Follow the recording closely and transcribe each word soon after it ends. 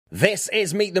This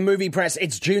is Meet the Movie Press.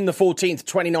 It's June the 14th,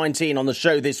 2019. On the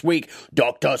show this week,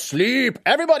 Dr. Sleep.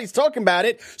 Everybody's talking about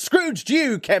it. Scrooged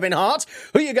you, Kevin Hart.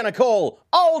 Who you going to call?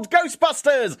 Old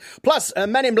Ghostbusters. Plus,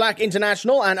 Men in Black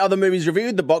International and other movies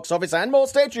reviewed, the box office, and more.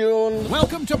 Stay tuned.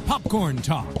 Welcome to Popcorn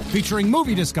Talk, featuring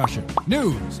movie discussion,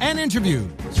 news, and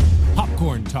interviews.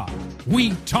 Popcorn Talk.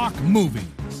 We talk movies.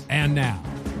 And now,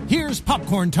 here's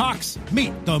Popcorn Talks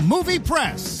Meet the Movie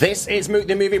Press. This is Meet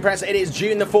the Movie Press. It is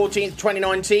June the 14th,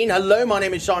 2019. Hello, my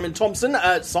name is Shimon Thompson.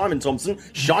 Shimon Thompson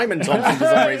for some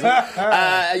reason.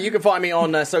 You can find me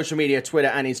on social media, Twitter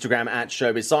and Instagram at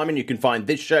Showbiz Simon. You can find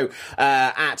this show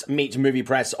at Meet Movie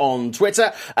Press on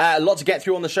Twitter. A lot to get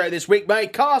through on the show this week. My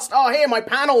cast are here. My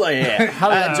panel are here.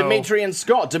 Hello. Dimitri and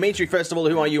Scott. Dimitri, first of all,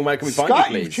 who are you and where can we find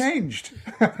Scott, you, please? You've changed.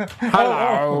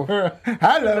 Hello.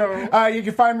 Hello. You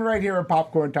can find me right here at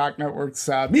Popcorn Talk Network's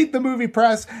Meet the Movie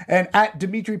Press and at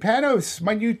Dimitri Panos,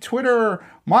 my new Twitter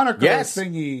moniker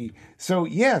thingy. So,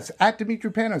 yes, at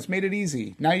Dimitri Panos. Made it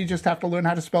easy. Now you just have to learn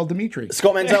how to spell Dimitri.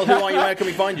 Scott Menzel, who are you? Where can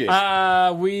we find you?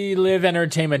 We live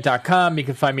entertainment.com. You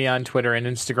can find me on Twitter and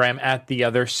Instagram at the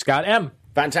other Scott M.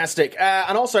 Fantastic.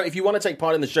 And also, if you want to take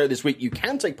part in the show this week, you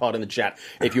can take part in the chat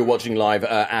if you're watching live,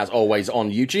 as always,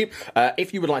 on YouTube.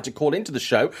 If you would like to call into the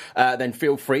show, then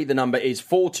feel free. The number is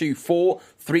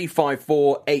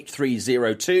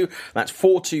 424-354-8302. That's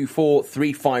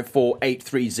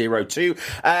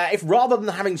 424-354-8302. If rather than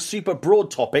having super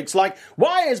broad topics like,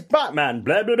 why is Batman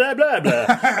blah, blah, blah, blah, blah,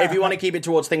 if you want to keep it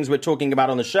towards things we're talking about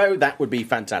on the show, that would be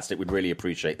fantastic. We'd really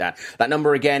appreciate that. That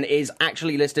number, again, is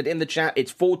actually listed in the chat.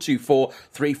 It's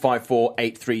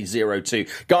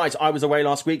 424-354-8302. Guys, I was away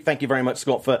last week. Thank you very much,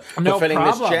 Scott, for filling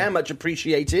this chair. Much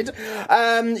appreciated.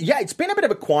 It's been a bit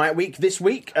of a quiet week this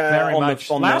week. Very much.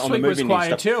 Last week was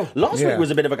quiet, too. Last week was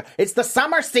a bit of a... It's the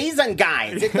summer season,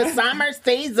 guys. It's the summer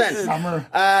season. Summer.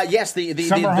 Yes, the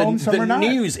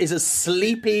news is as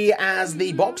sleepy as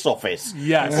the box office.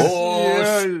 Yes.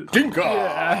 Oh, stinker.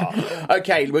 Yeah.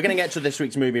 Okay, we're going to get to this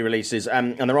week's movie releases,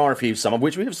 and there are a few, some of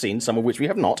which we have seen, some of which we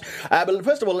have not. But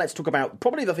first of all, let's talk about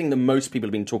probably the thing that most people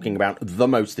have been talking about the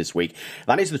most this week.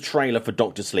 That is the trailer for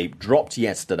Dr. Sleep. Dropped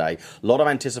yesterday. A lot of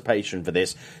anticipation for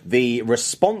this. The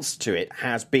response to it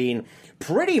has been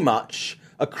pretty much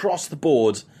across the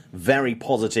board very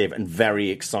positive and very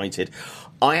excited.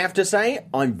 I have to say,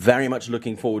 I'm very much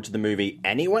looking forward to the movie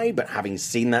anyway, but having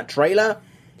seen that trailer,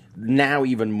 now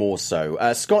even more so.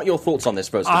 Scott, your thoughts on this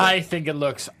first of all? I think it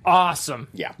looks awesome.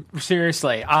 Yeah.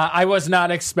 Seriously. I was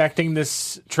not expecting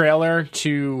this trailer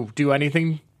to do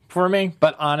anything for me,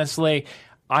 but honestly,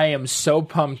 I am so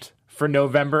pumped for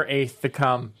November 8th to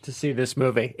come to see this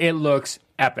movie. It looks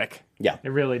epic. Yeah. It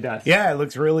really does. Yeah, it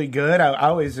looks really good.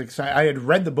 I was excited. I had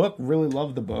read the book, really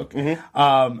loved the book.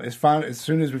 Mm-hmm. As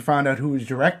soon as we found out who was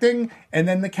directing and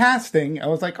then the casting, I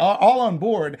was like all on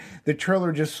board. The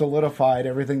trailer just solidified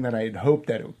everything that I had hoped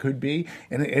that it could be,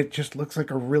 and it just looks like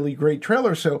a really great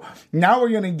trailer. So now we're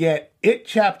going to get It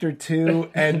Chapter 2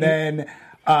 and then...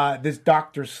 this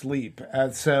Dr. Sleep.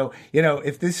 So,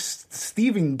 if this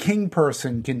Stephen King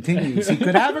person continues, he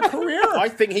could have a career. I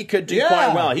think he could do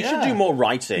quite well. He should do more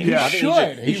writing.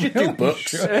 He should do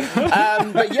books.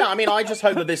 But yeah, I just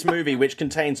hope that this movie, which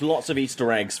contains lots of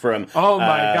Easter eggs from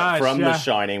The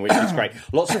Shining, which is great,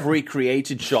 lots of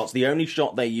recreated shots. The only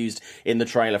shot they used in the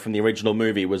trailer from the original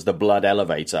movie was the Blood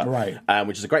Elevator, right?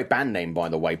 Which is a great band name, by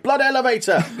the way. Blood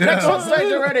Elevator. Next on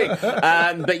stage already.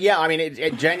 But yeah,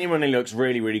 it genuinely looks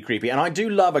really, really creepy. And I do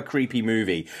love a creepy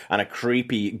movie and a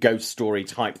creepy ghost story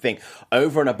type thing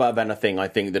over and above anything I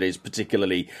think that is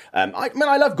particularly... I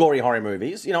love gory horror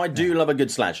movies. I do love a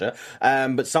good slasher.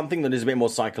 But something that is a bit more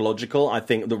psychological, I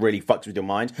think, that really fucks with your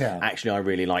mind. Yeah. Actually, I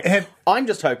really like. I'm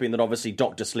just hoping that obviously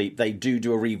Dr. Sleep, they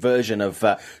do a reversion of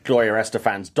Gloria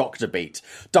Estefan's Doctor Beat.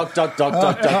 Dr.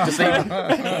 Sleep.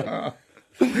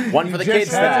 One for the kids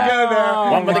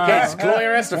there. One for the kids.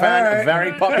 Gloria Estefan, a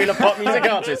very popular pop music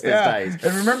artist these days.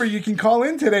 And remember, you can call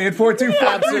in today at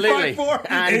 424-354-8302.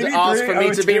 And ask for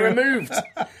me to be removed.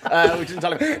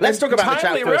 Let's talk about the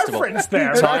chat first of all.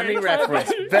 Timely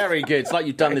reference. Very good. It's like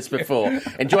you've done this before.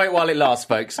 Enjoy it while it lasts,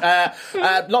 folks.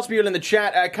 Lots of people in the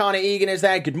chat. Carney Egan is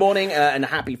there. Good morning. And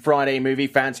happy Friday, movie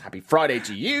fans. Happy Friday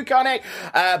to you, Carney.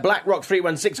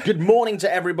 BlackRock316. Good morning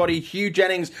to everybody. Hugh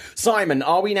Jennings. Simon,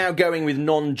 are we now going with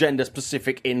non-gender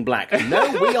specific in black?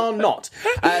 No, we are not.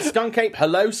 Skunkape,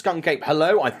 hello. Skunkape,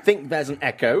 hello. I think there's an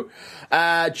echo.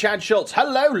 Chad Schultz,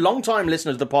 hello. Long-time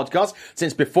listener to the podcast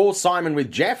since before Simon with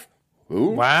Jeff.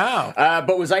 Wow.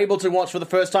 But was able to watch for the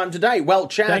first time today. Well,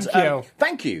 Chad, Thank you.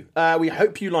 Thank you. We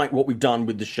hope you like what we've done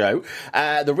with the show.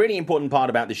 The really important part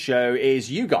about the show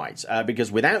is you guys,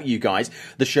 because without you guys,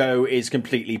 the show is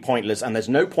completely pointless, and there's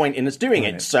no point in us doing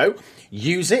it. So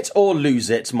use it or lose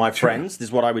it, my friends. This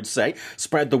is what I would say.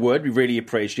 Spread the word. We really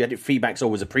appreciate it. Feedback's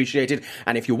always appreciated.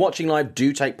 And if you're watching live,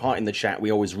 do take part in the chat.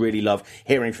 We always really love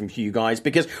hearing from you guys,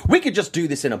 because we could just do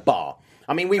this in a bar.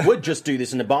 I mean, we would just do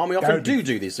this in a bar, and we often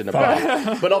do this in a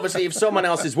bar. But obviously, if someone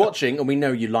else is watching, and we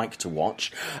know you like to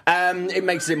watch, it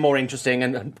makes it more interesting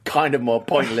and kind of more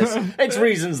pointless. It's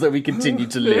reasons that we continue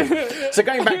to live. So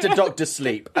going back to Dr.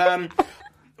 Sleep,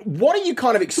 what are you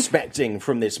kind of expecting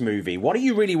from this movie? What do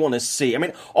you really want to see? I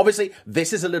mean, obviously,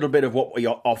 this is a little bit of what we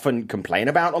often complain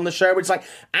about on the show. It's like,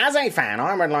 as a fan,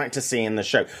 I would like to see in the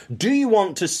show. Do you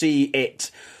want to see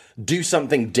it do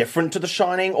something different to The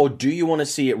Shining, or do you want to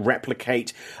see it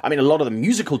replicate, I mean, a lot of the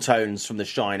musical tones from The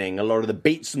Shining, a lot of the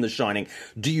beats from The Shining?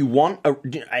 Do you want a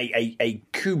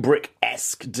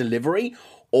Kubrick-esque delivery,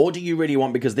 or do you really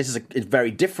want, because this is a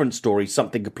very different story,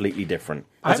 something completely different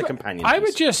as a companion piece? I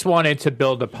would just want it to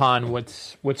build upon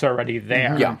what's already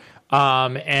there. Yeah.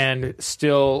 And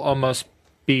still almost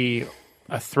be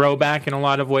a throwback in a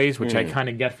lot of ways, which I kind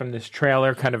of get from this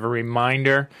trailer, kind of a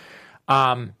reminder.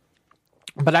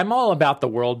 But I'm all about the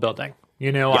world building.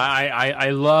 You know,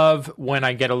 I love when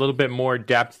I get a little bit more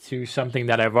depth to something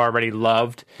that I've already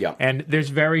loved. Yeah. And there's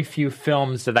very few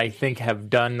films that I think have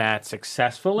done that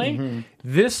successfully.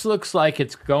 This looks like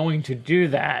it's going to do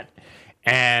that.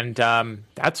 And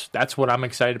that's what I'm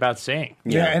excited about seeing.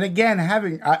 Yeah, and again,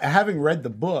 having read the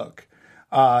book,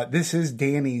 this is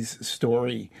Danny's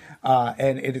story,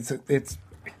 and it's.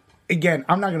 Again,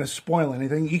 I'm not going to spoil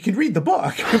anything. You can read the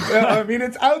book. I mean,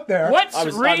 it's out there. I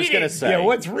was going to say. Yeah,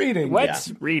 what's reading?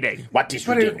 What's reading? What is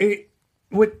reading?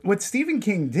 What Stephen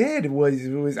King did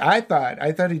was I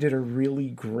thought he did a really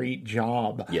great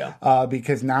job. Yeah.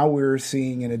 Because now we're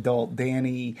seeing an adult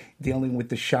Danny dealing with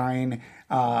the Shine,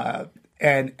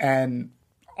 and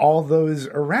all those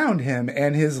around him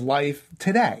and his life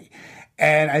today.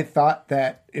 And I thought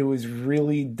that it was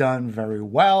really done very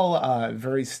well,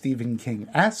 very Stephen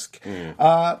King-esque.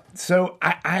 So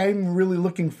I'm really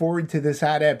looking forward to this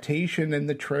adaptation, and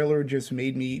the trailer just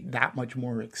made me that much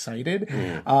more excited.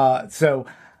 So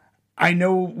I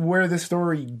know where the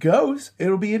story goes.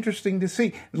 It'll be interesting to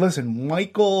see. Listen,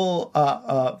 Michael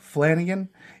Flanagan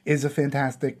is a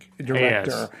fantastic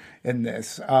director in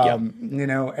this. You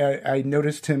know, I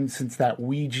noticed him since that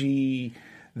Ouija...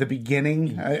 The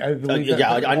beginning, I believe.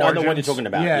 I know what you're talking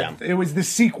about. Yeah, it was the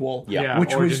sequel,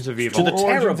 which Origins was of Evil. to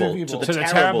the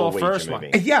terrible first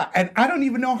movie. one. Yeah, and I don't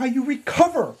even know how you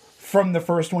recover from the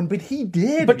first one, but he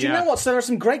did. But you know what? So there are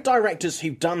some great directors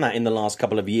who've done that in the last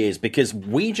couple of years, because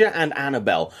Ouija and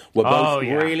Annabelle were both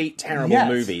really terrible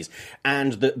movies,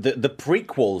 and the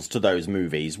prequels to those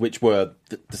movies, which were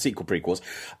the sequel prequels,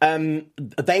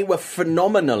 they were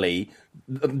phenomenally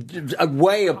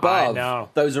way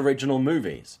above those original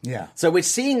movies. Yeah. So we're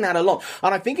seeing that a lot.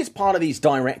 And I think it's part of these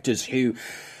directors who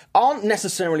aren't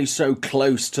necessarily so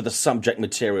close to the subject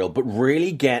material, but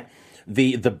really get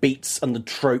the beats and the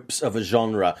tropes of a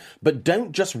genre, but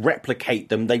don't just replicate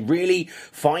them. They really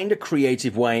find a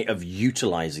creative way of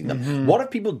utilizing them. What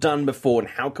have people done before, and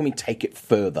how can we take it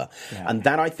further? And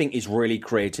that, I think, is really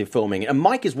creative filming. And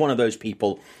Mike is one of those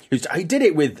people he did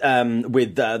it with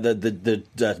the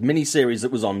miniseries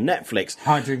that was on Netflix,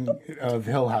 Haunting of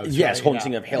Hill House. Yes,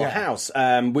 Haunting of Hill House.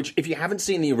 Which, if you haven't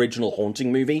seen the original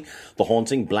Haunting movie, The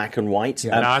Haunting, black and white,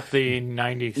 not the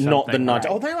 90s, not the 90s.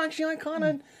 Although actually, I kind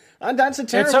of. And that's a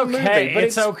terrible movie, but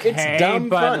it's dumb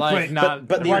fun.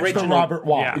 But the watch original the Robert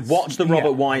Wise. Watch the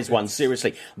Robert Wise one.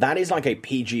 Seriously, that is like a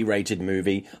PG-rated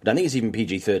movie. I don't think it's even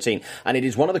PG-13, and it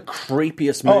is one of the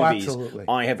creepiest movies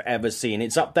I have ever seen.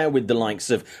 It's up there with the likes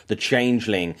of The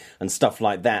Changeling and stuff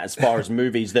like that, as far as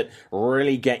movies that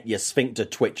really get your sphincter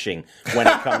twitching when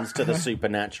it comes to the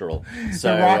supernatural.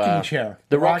 So, the rocking chair.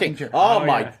 The rocking chair. Oh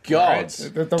my God,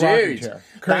 the rocking chair.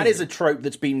 That is a trope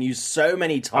that's been used so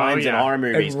many times in horror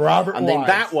movies. And then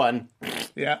that one,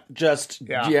 just,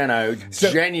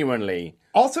 So, genuinely.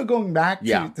 Also going back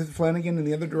to Flanagan and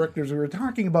the other directors we were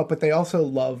talking about, but they also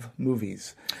love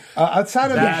movies.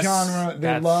 Outside of the genre,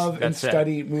 they love and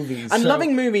study movies. And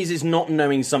loving movies is not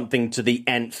knowing something to the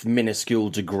nth minuscule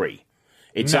degree.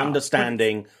 It's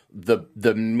understanding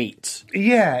the meat.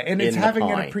 Yeah, and it's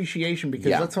having an appreciation,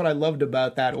 because that's what I loved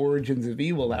about that Origins of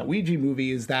Evil, that Ouija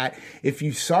movie, is that if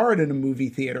you saw it in a movie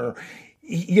theater,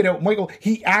 you know, Michael,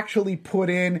 he actually put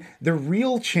in the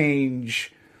real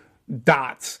change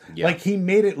dots. Yeah. Like, he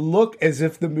made it look as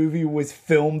if the movie was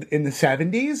filmed in the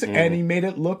 70s, and he made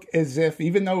it look as if,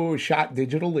 even though it was shot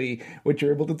digitally, what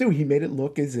you're able to do, he made it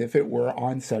look as if it were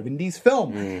on 70s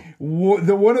film.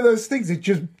 One of those things that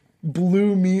just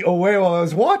blew me away while I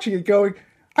was watching it, going,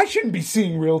 I shouldn't be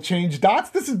seeing real change dots.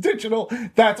 This is digital.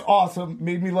 That's awesome.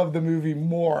 Made me love the movie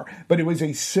more. But it was a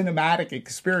cinematic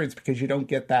experience because you don't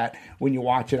get that when you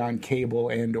watch it on cable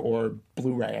and or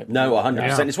Blu-ray. No, 100%.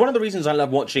 Yeah. It's one of the reasons I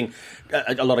love watching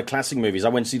a lot of classic movies. I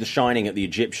went to see The Shining at the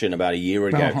Egyptian about a year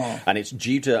ago, and it's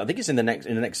due to, I think it's in the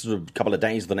next sort of couple of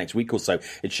days, the next week or so.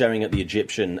 It's showing at the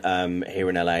Egyptian here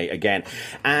in LA again.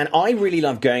 And I really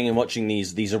love going and watching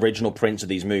these original prints of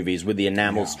these movies with the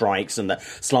enamel strikes and the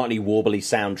slightly warbly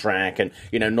soundtrack,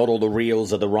 and not all the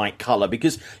reels are the right color,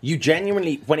 because you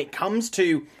genuinely, when it comes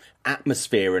to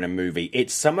atmosphere in a movie,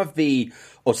 it's some of the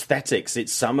aesthetics,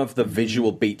 it's some of the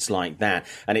visual beats like that,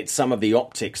 and it's some of the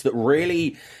optics that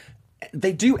really,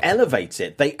 they do elevate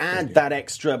it. They add that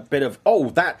extra bit of,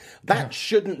 that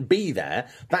shouldn't be there,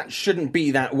 that shouldn't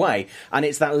be that way, and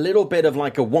it's that little bit of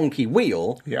like a wonky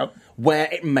wheel where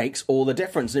it makes all the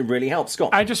difference. It really helps. Scott,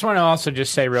 I just want to also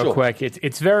just say real quick,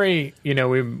 it's very,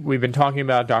 we've been talking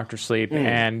about Dr. Sleep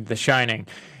and The Shining,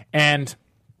 and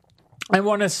I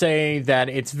want to say that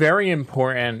it's very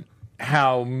important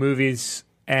how movies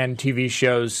and TV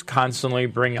shows constantly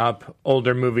bring up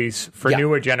older movies for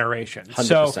newer generations.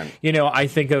 100%. So, I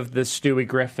think of the Stewie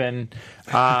Griffin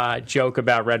joke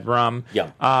about Red Rum.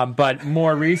 But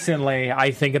more recently,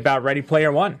 I think about Ready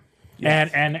Player One.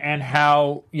 Yes. And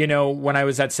how, when I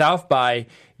was at South by,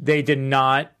 they did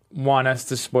not want us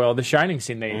to spoil the Shining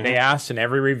scene. They asked in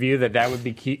every review that would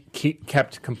be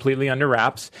kept completely under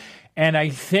wraps. And I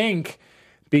think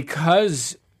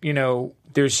because,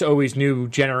 there's always new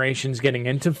generations getting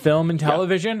into film and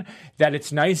television, that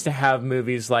it's nice to have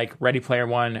movies like Ready Player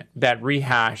One that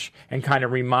rehash and kind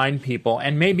of remind people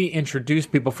and maybe introduce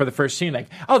people for the first scene. Like,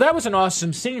 oh, that was an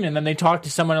awesome scene. And then they talk to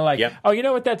someone and like, oh, you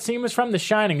know what that scene was from? The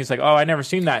Shining. It's like, oh, I never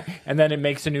seen that. And then it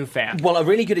makes a new fan. Well, a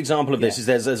really good example of this is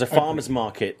there's a farmer's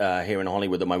market here in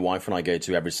Hollywood that my wife and I go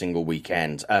to every single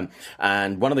weekend.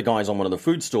 And one of the guys on one of the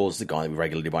food stores, the guy we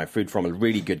regularly buy food from, a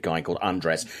really good guy called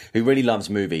Andres, who really loves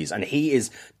movies. And he is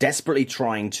desperately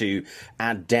trying to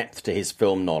add depth to his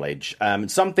film knowledge.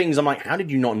 Some things I'm like, how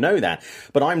did you not know that?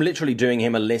 But I'm literally doing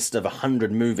him a list of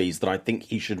 100 movies that I think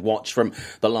he should watch from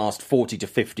the last 40 to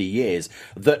 50 years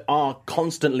that are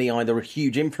constantly either a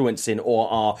huge influence in or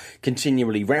are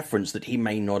continually referenced that he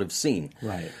may not have seen.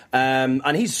 Right.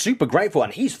 And he's super grateful,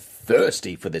 and he's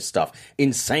thirsty for this stuff,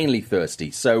 insanely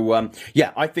thirsty. So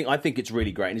I think it's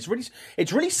really great, and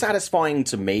it's really satisfying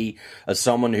to me as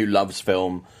someone who loves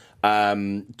film.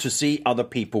 To see other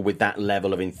people with that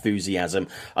level of enthusiasm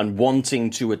and wanting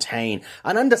to attain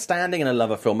an understanding and a love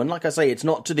of film. And like I say, it's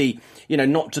not to the,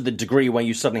 not to the degree where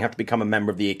you suddenly have to become a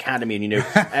member of the Academy and you know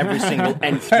every single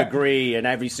nth degree and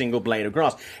every single blade of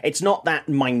grass. It's not that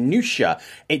minutia.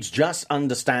 It's just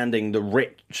understanding the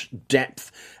rich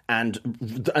depth and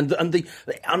the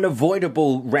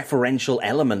unavoidable referential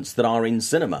elements that are in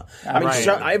cinema. I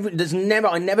mean,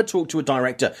 I never talk to a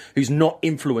director who's not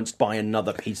influenced by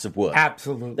another piece of work.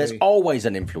 Absolutely, there's always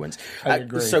an influence. I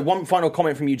agree. So, one final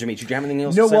comment from you, Dimitri. Do you have anything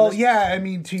else? No, to say well, yeah. I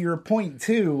mean, to your point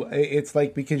too, it's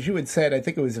like because you had said, I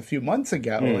think it was a few months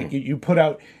ago, like you put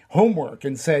out homework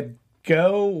and said,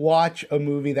 go watch a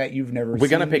movie that you've never seen. We're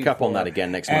going to pick before. up on that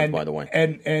again next month, by the way.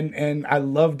 And I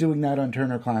love doing that on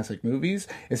Turner Classic Movies.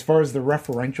 As far as the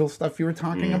referential stuff you were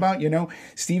talking about,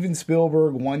 Steven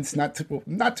Spielberg once, not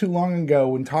too long ago,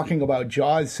 when talking about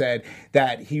Jaws, said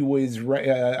that he was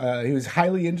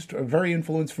very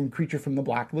influenced from Creature from the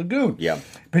Black Lagoon. Yeah.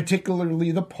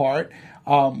 Particularly the part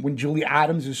when Julie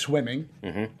Adams is swimming.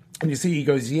 Mm-hmm. And you see, he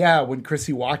goes, when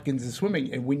Chrissy Watkins is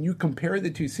swimming. And when you compare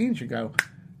the two scenes, you go,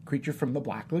 Creature from the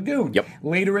Black Lagoon. Yep.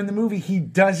 Later in the movie, he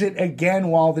does it again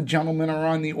while the gentlemen are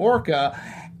on the Orca.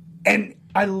 And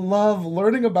I love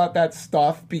learning about that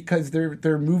stuff because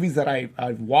they're movies that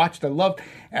I've watched, I loved.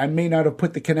 I may not have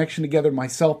put the connection together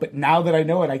myself, but now that I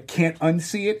know it, I can't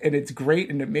unsee it, and it's great,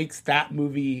 and it makes that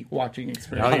movie watching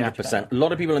experience. 100%. A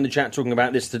lot of people in the chat talking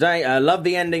about this today. Love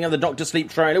the ending of the Dr. Sleep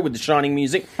trailer with the Shining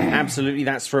music. Absolutely,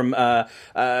 that's from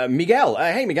Miguel.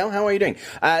 Hey, Miguel, how are you doing?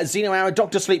 Zeno, our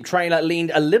Dr. Sleep trailer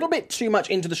leaned a little bit too much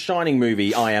into the Shining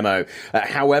movie, IMO.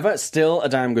 However, still a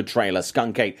damn good trailer.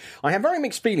 Skunk Ape. I have very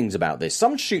mixed feelings about this.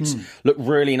 Some shoots look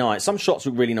really nice. Some shots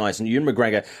look really nice, and Ewan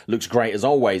McGregor looks great as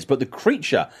always. But the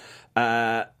creature,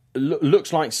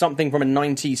 looks like something from a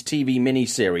 90s TV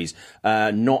miniseries.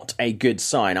 Not a good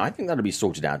sign. I think that'll be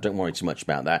sorted out. Don't worry too much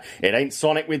about that. It ain't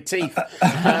Sonic with teeth.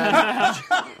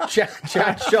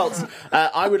 Chad Schultz.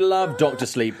 I would love Dr.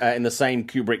 Sleep in the same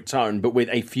Kubrick tone, but with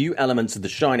a few elements of The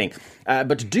Shining.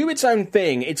 But to do its own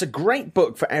thing, it's a great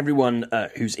book for everyone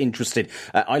who's interested.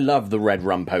 I love the Red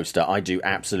Rum poster. I do,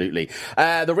 absolutely.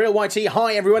 The Real YT.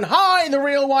 Hi, everyone. Hi, The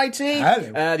Real YT.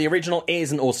 Hello. The original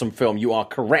is an awesome film. You are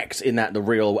correct in that The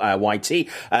Real YT.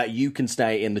 You can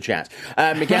stay in the chat.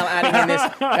 Miguel adding in this,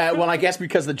 well, I guess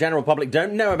because the general public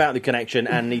don't know about the connection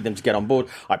and need them to get on board.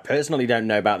 I personally don't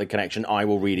know about the connection. I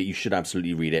will read it. You should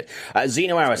absolutely read it.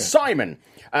 Zeno Hour. Simon.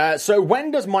 So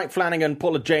when does Mike Flanagan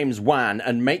pull a James Wan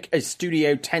and make a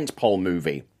studio tentpole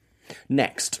movie?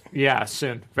 Next. Yeah,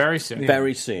 soon. Very soon.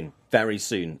 Very soon. Very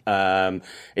soon.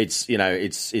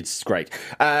 It's great.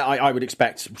 I would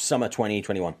expect summer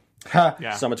 2021.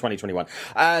 Yeah. Summer 2021.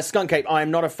 Skunk Ape, I am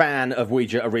not a fan of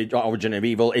Ouija Origin of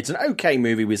Evil. It's an okay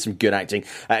movie with some good acting.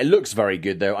 It looks very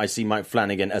good, though. I see Mike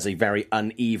Flanagan as a very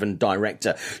uneven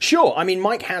director. Sure, I mean,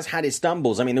 Mike has had his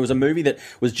stumbles. I mean, there was a movie that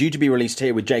was due to be released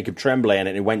here with Jacob Tremblay, and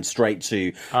it went straight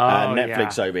to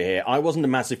Netflix over here. I wasn't a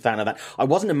massive fan of that. I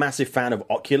wasn't a massive fan of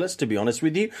Oculus, to be honest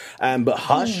with you. But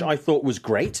Hush, I thought was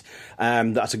great.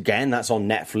 That's on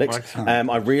Netflix.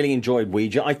 I really enjoyed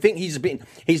Ouija. I think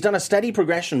he's done a steady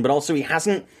progression, but also he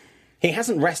hasn't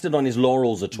rested on his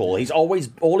laurels at all. He's always,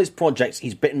 all his projects,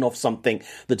 he's bitten off something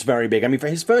that's very big. I mean, for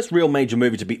his first real major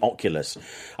movie to be Oculus,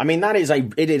 I mean,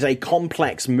 it is a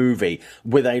complex movie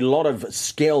with a lot of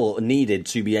skill needed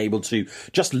to be able to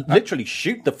just literally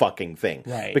shoot the fucking thing.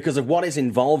 Right. Because of what is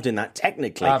involved in that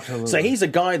technically. Absolutely. So he's a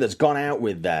guy that's gone out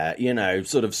with there,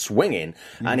 sort of swinging,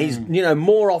 and he's,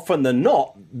 more often than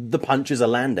not, the punches are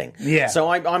landing. Yeah. So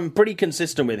I'm pretty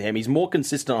consistent with him. He's more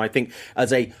consistent, I think,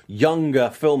 as a younger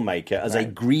filmmaker, as a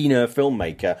greener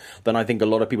filmmaker, than I think a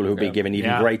lot of people who would be given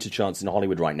even greater chance in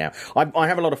Hollywood right now. I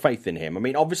have a lot of faith in him. I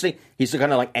mean, obviously, he's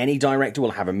kind of like any director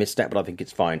will have a misstep, but I think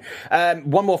it's fine.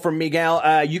 One more from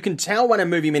Miguel. You can tell when a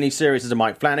movie miniseries is a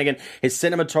Mike Flanagan. His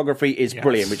cinematography is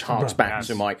brilliant, which harks back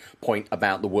to my point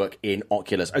about the work in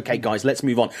Oculus. Okay, guys, let's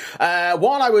move on.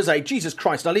 While I was Jesus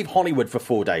Christ, I leave Hollywood for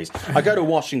 4 days. I go to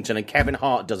Washington and Kevin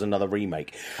Hart does another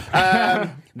remake.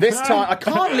 This time, I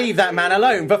can't leave that man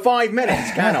alone for 5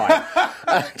 minutes, can I?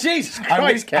 Jesus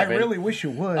Christ, Kevin. I really wish you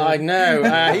would. I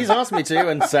know. He's asked me to,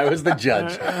 and so has the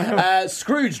judge.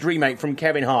 Scrooged remake from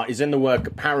Kevin Hart is in the work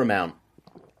at Paramount.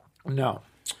 No.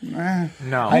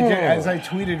 No. As I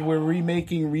tweeted, we're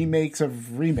remaking remakes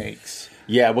of remakes.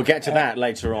 Yeah, we'll get to that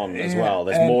later on as well.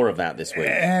 There's more of that this week.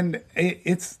 And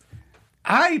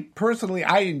I personally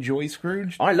enjoy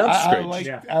Scrooge. I love Scrooge.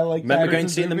 I like Remember going to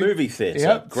see it in the movie theatre?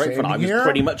 Yep, great fun. I was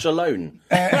pretty much alone.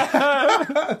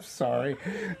 Sorry.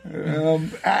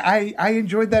 I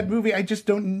enjoyed that movie. I just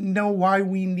don't know why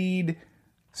we need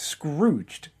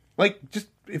Scrooged. Like, just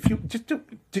if you just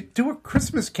do a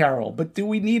Christmas Carol, but do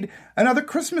we need another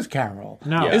Christmas Carol?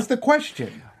 No. Is the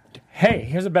question. Hey,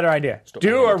 here's a better idea.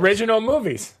 Do original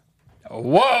movies.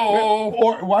 Whoa!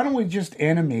 Or why don't we just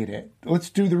animate it? Let's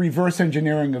do the reverse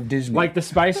engineering of Disney. Like the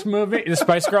Spice movie, the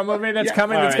Spice Girl movie that's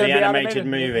coming. That's going to be animated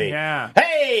movie. Yeah.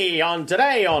 Hey,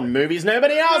 today on movies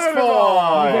nobody asked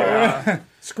for.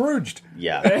 Scrooged.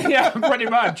 Yeah. Yeah, pretty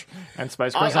much. And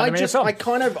Spice Girls animated film. I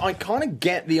kind of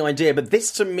get the idea, but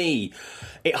this to me,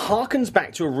 it harkens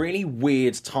back to a really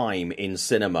weird time in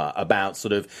cinema about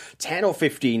sort of 10 or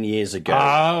 15 years ago.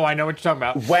 Oh, I know what you're talking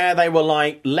about. Where they were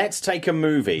like, let's take a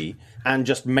movie and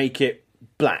just make it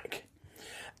black.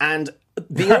 And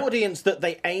the audience that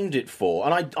they aimed it for,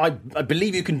 and I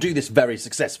believe you can do this very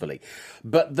successfully,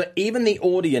 but even the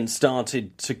audience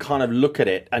started to kind of look at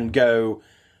it and go,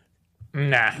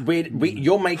 nah.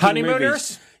 You're making Honeymooners?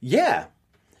 movies. Yeah.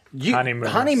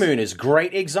 Honeymooners,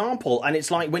 great example, and it's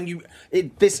like when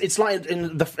it's like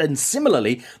and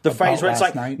similarly the phrase where it's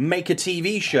like make a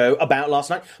TV show about last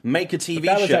night, make a TV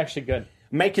show. That was actually good.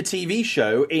 Make a TV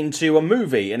show into a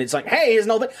movie, and it's like, hey, here's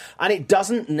another, and it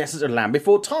doesn't necessarily land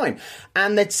before time.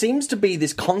 And there seems to be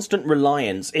this constant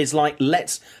reliance, is like,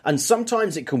 and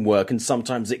sometimes it can work, and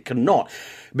sometimes it cannot.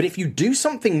 But if you do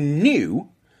something new,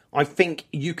 I think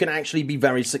you can actually be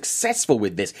very successful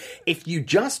with this. If you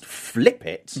just flip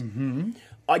it, and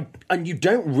you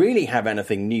don't really have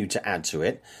anything new to add to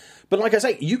it, but like I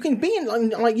say, you can be,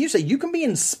 like you say, you can be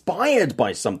inspired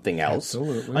by something else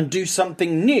and do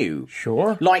something new.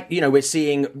 Sure. Like, we're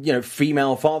seeing,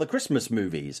 female Father Christmas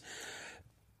movies.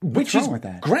 Which is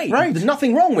great. Right. There's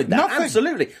nothing wrong with that. Nothing.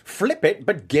 Absolutely. Flip it,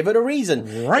 but give it a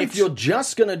reason. Right. If you're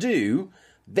just going to do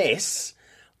this,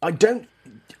 I don't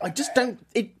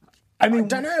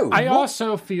know. I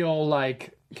also feel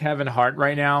like Kevin Hart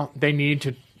right now, they need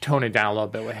to tone it down a little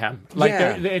bit with him. Like,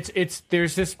 Yeah.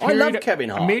 there's this I period. love Kevin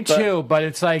Hart, Me but- too, but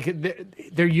it's like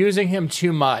they're using him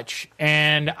too much,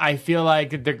 and I feel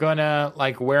like they're gonna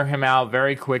like wear him out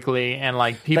very quickly, and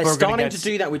like people They're are gonna starting get. to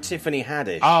do that with Tiffany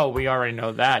Haddish. Oh, we already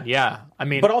know that. Yeah, I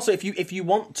mean, But also,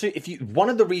 one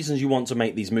of the reasons you want to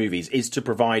make these movies is to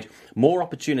provide more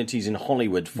opportunities in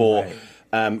Hollywood for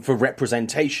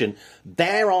representation.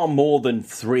 There are more than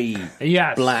 3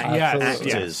 Yes, black yes,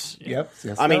 actors. Yes,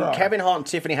 I mean, there are. Kevin Hart and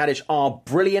Tiffany Haddish are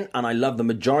brilliant, and I love the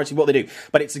majority of what they do.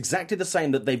 But it's exactly the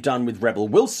same that they've done with Rebel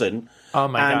Wilson Oh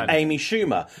my and God. Amy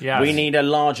Schumer. Yes. We need a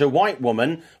larger white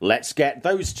woman. Let's get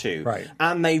those two. Right.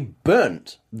 And they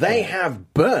burnt. They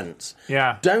have burnt.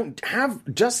 Yeah.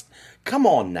 Come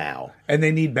on now. And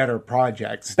they need better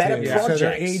projects. Better too. So their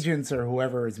projects. agents or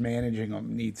whoever is managing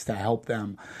them needs to help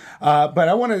them. But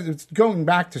I want to, going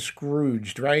back to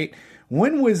Scrooged, right?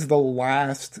 When was the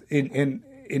last, in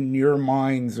your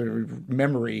minds or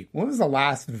memory, when was the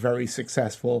last very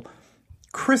successful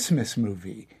Christmas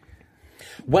movie?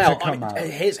 Well, to come out.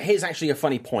 here's actually a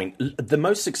funny point. The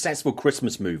most successful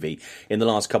Christmas movie in the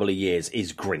last couple of years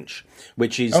is Grinch,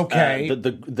 which is Okay.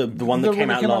 the one that came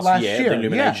out last year, The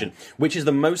Illumination, which is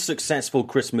the most successful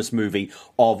Christmas movie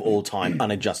of all time,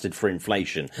 unadjusted for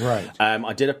inflation. Right.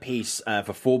 I did a piece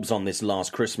for Forbes on this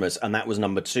last Christmas, and that was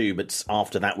number 2. But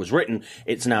after that was written,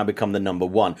 it's now become the number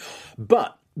 1.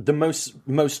 But the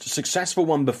most successful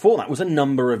one before that was a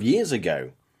number of years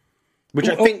ago, which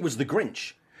I think was The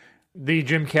Grinch. the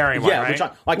Jim Carrey one, Yeah, right? which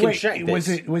I can Wait, check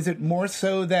this. was it more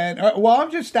so than? Well,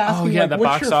 I'm just asking. Oh, yeah, like, the what's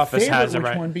box your office favorite, has it which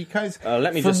right. one? Because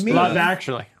Let me for just- me, Love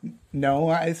Actually. no,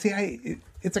 I see.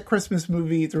 It's a Christmas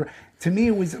movie. To me,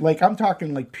 it was like I'm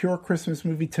talking like pure Christmas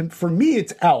movie. For me,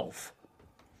 it's Elf.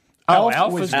 Oh,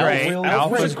 Elf was great. really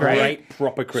Elf was was a great. great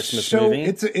proper Christmas So movie.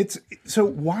 it's so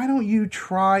why don't you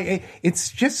try?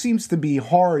 It just seems to be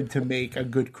hard to make a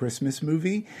good Christmas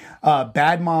movie.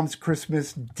 Bad Moms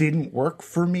Christmas didn't work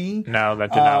for me. No,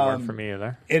 that did not work for me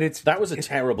either. That was a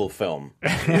terrible film.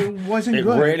 It wasn't It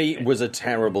good. really was a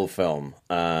terrible film.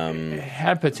 It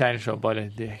had potential, but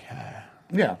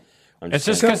Yeah. it's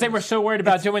just because they were so worried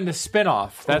about doing the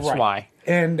spin-off. That's Right. why.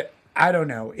 And I don't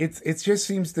know. It just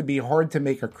seems to be hard to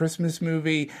make a Christmas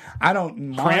movie. I don't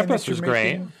mind. that Krampus you're was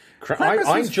great. making- I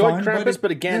was enjoyed fun, Krampus, but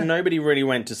it- again, yeah. nobody really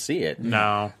went to see it.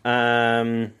 No.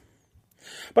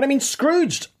 But I mean,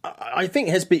 Scrooged, I think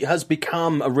has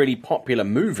become a really popular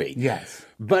movie. Yes.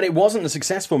 But it wasn't a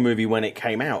successful movie when it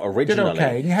came out Did originally.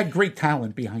 okay. And you had great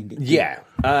talent behind it. Yeah.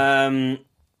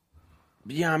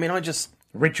 Yeah, I mean,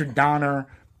 Richard Donner,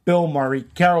 Bill Murray,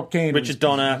 Carol Kane, Richard was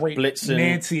Donner, great, Blitzen.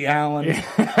 Nancy Allen.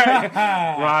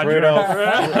 Roger.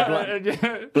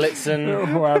 Blitzen,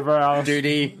 Whoever else.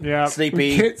 Duty, Yeah.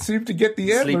 Sleepy. Can't seem to get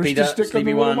the antlers Sleepy to stick on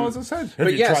Sleepy the little one. Moses head. Have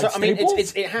But you yeah, tried so I mean,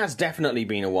 Staples? it has definitely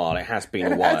been a while. It has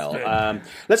been a while.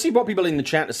 Let's see what people in the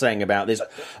chat are saying about this.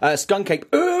 Skunk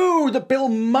Ape. Ooh, the Bill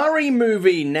Murray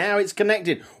movie. Now it's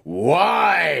connected.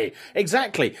 Why?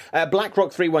 Exactly.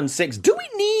 BlackRock 316. Do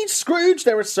we need Scrooge?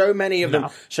 There are so many of them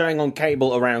showing on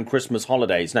cable around Christmas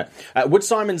holidays. No. Would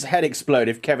Simon's head explode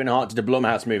if Kevin Hart did a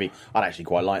Blumhouse movie? I'd actually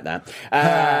quite like that.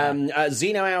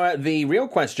 Zeno Hour. The real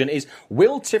question is: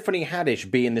 will Tiffany Haddish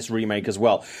be in this remake as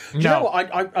well? Do you know what?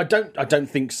 I don't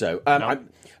think so.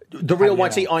 The real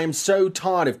YT, I am so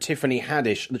tired of Tiffany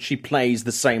Haddish that she plays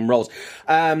the same roles.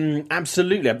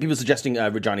 Absolutely. People suggesting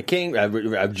Regina King,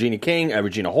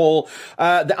 Regina Hall.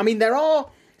 I mean, there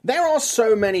are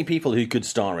so many people who could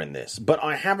star in this, but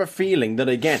I have a feeling that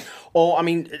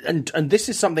and this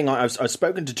is something I've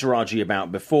spoken to Taraji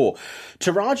about before.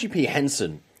 Taraji P.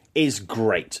 Henson is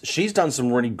great. She's done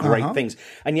some really great things,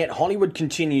 and yet Hollywood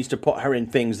continues to put her in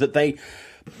things that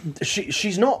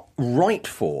she's not right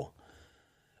for.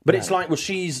 But it's like, well,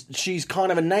 she's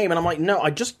kind of a name, and I'm like, no,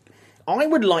 I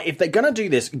would like, if they're going to do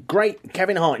this, great,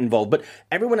 Kevin Hart involved, but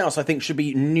everyone else I think should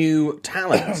be new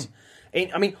talent.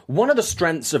 I mean, one of the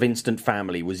strengths of Instant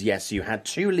Family was, yes, you had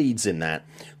 2 leads in that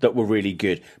were really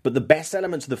good, but the best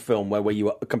elements of the film where you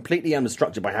were completely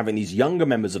unobstructed by having these younger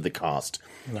members of the cast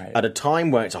at a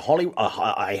time where it's a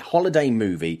holiday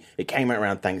movie. It came out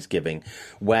around Thanksgiving,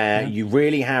 where you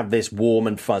really have this warm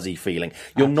and fuzzy feeling.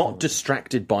 You're not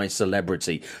distracted by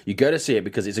celebrity. You go to see it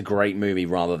because it's a great movie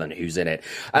rather than who's in it.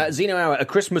 Zeno Hour, A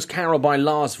Christmas Carol by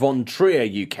Lars von Trier,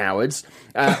 you cowards.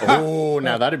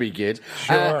 Now that'd be good.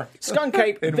 Sure. John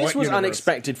Cape, In this what was universe?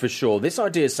 unexpected for sure. This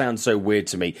idea sounds so weird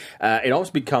to me. It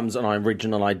almost becomes an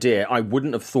original idea. I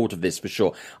wouldn't have thought of this for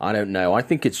sure. I don't know. I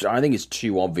think it's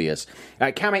too obvious.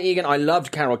 Cameron Egan, I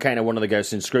loved Carol Kane, one of the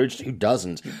ghosts in Scrooge. Who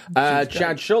doesn't?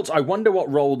 Chad Schultz, I wonder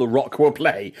what role The Rock will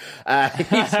play.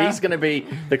 He's going to be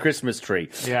the Christmas tree.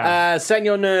 Yeah.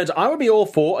 Senor Nerds, I would be all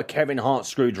for a Kevin Hart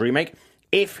Scrooge remake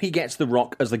if he gets The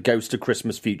Rock as the ghost of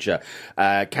Christmas Future.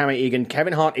 Cameron Egan,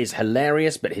 Kevin Hart is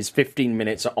hilarious, but his 15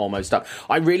 minutes are almost up.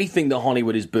 I really think that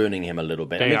Hollywood is burning him a little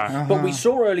bit. They are. But we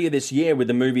saw earlier this year with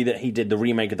the movie that he did, the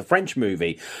remake of the French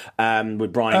movie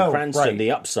with Bryan Cranston, right.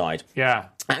 The Upside. Yeah.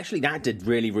 Actually, that did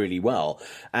really, really well.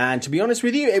 And to be honest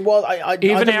with you, it was... I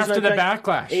Even thought it was after the okay.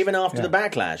 backlash. Even after the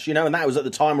backlash, and that was at the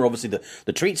time where obviously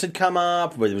the treats had come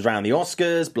up, where it was around the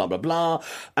Oscars, blah, blah, blah.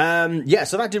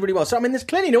 So that did really well. So, I mean, there's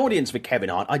clearly an audience for Kevin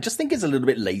Hart. I just think it's a little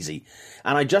bit lazy.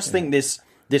 And I just think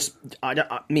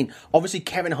obviously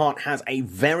Kevin Hart has a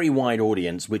very wide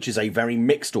audience, which is a very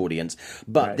mixed audience,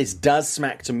 but this does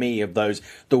smack to me of the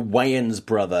Wayans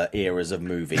brother eras of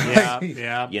movies.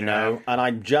 Yeah. And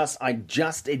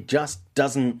it just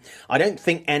doesn't, I don't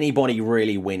think anybody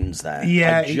really wins there.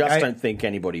 Yeah, I don't think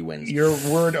anybody wins. Your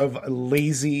word of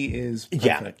lazy is perfect.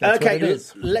 Yeah. That's Okay, what it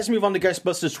is. let's move on to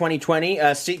Ghostbusters 2020.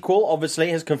 Sequel, obviously,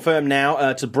 has confirmed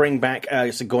now to bring back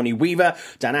Sigourney Weaver,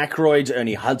 Dan Aykroyd,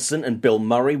 Ernie Hudson, and Bill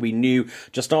Murray. We knew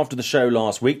just after the show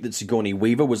last week that Sigourney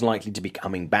Weaver was likely to be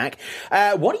coming back.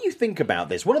 What do you think about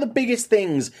this? One of the biggest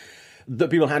things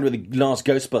that people had with the last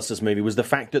Ghostbusters movie was the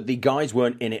fact that the guys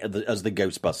weren't in it as the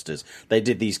Ghostbusters. They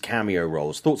did these cameo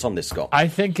roles. Thoughts on this, Scott? I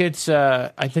think it's.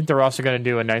 I think they're also going to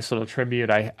do a nice little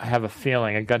tribute. I have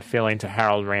a gut feeling to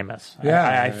Harold Ramis.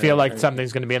 Yeah, I feel like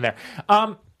something's going to be in there.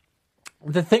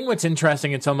 The thing what's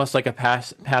interesting, it's almost like a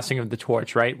passing of the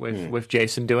torch, right? With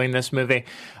Jason doing this movie,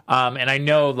 and I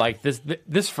know like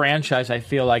this franchise, I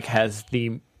feel like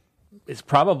is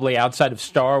probably outside of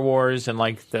Star Wars and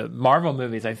like the Marvel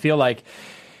movies, I feel like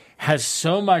has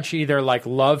so much either like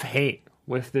love-hate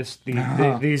with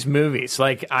these movies.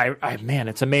 Like man,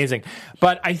 it's amazing.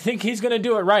 But I think he's going to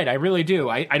do it right. I really do.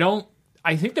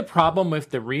 I think the problem with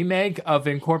the remake of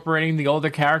incorporating the older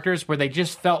characters where they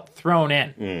just felt thrown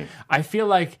in. I feel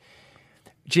like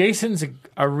Jason's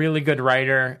a really good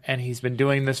writer, and he's been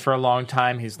doing this for a long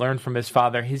time. He's learned from his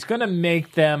father. He's going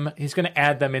to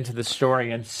add them into the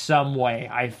story in some way,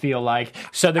 I feel like.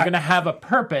 So they're going to have a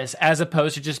purpose as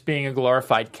opposed to just being a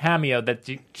glorified cameo that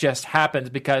just happens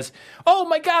because, oh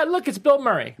my God, look, it's Bill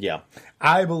Murray. Yeah.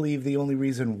 I believe the only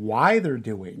reason why they're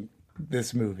doing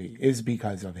this movie is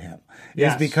because of him.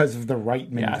 Yes. Is because of the right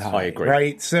mentality. I agree.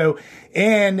 Right? So,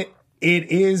 and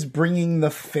it is bringing the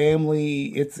family,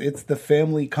 it's the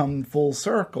family come full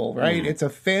circle, right? It's a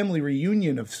family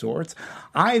reunion of sorts.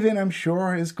 Ivan, I'm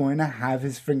sure, is going to have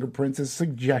his fingerprints, his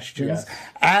suggestions,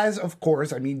 as, of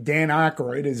course, Dan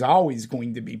Aykroyd is always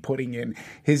going to be putting in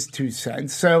his 2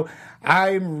 cents. So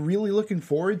I'm really looking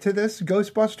forward to this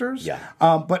Ghostbusters. Yeah.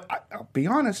 But I'll be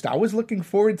honest, I was looking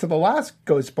forward to the last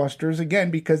Ghostbusters,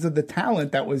 again, because of the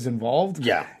talent that was involved.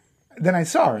 Yeah. Then I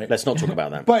saw it. Let's not talk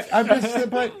about that. But I'm just,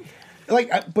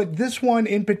 but this one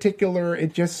in particular,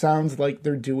 it just sounds like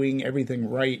they're doing everything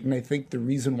right, and I think the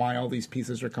reason why all these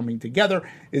pieces are coming together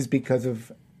is because of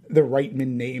the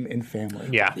Reitman name and family.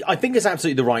 Yeah. I think it's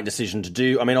absolutely the right decision to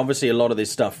do. I mean, obviously, a lot of this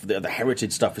stuff, the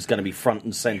heritage stuff, is going to be front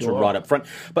and center right up front.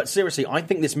 But seriously, I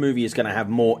think this movie is going to have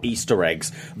more Easter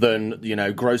eggs than,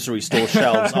 grocery store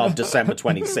shelves of December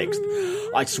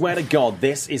 26th. I swear to God,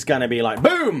 this is going to be like,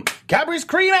 boom! Cadbury's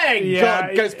cream egg!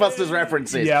 Yeah. Ghostbusters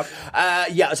references. Yep.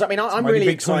 So, I'm Mighty really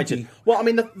Big excited. Twinkie. Well, I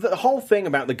mean, the whole thing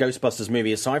about the Ghostbusters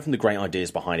movie, aside from the great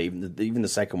ideas behind it, even the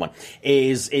second one,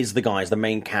 is the guys, the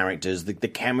main characters, the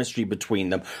chemistry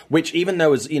between them, which even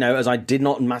though, as I did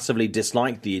not massively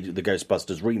dislike the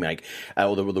Ghostbusters remake,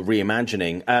 or the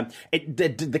reimagining,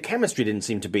 the chemistry didn't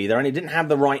seem to be there, and it didn't have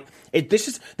the right...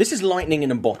 This is lightning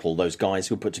in a bottle, those guys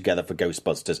who put together for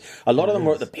Ghostbusters. A lot of them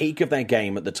were at the peak of their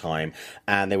game at the time,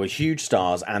 and they were huge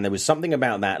stars, and there was something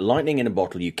about that, lightning in a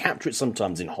bottle. You capture it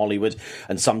sometimes in Hollywood,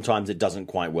 and sometimes it doesn't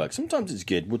quite work. Sometimes it's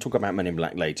good. We'll talk about Men in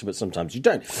Black later, but sometimes you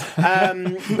don't.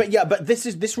 But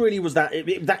this really was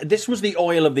this was the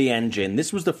oil of the engine.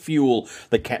 This was the fuel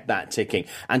that kept that ticking.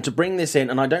 And to bring this in,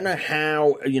 and I don't know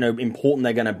how important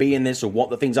they're going to be in this or what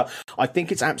the things are. I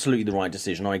think it's absolutely the right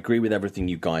decision. I agree with everything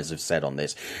you guys have said on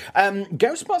this.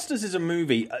 Ghostbusters is a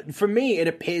movie. For me, it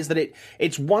appears that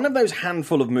it's one of those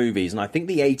handful of movies, and I think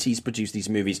the 80s produced these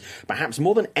movies perhaps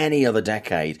more than any other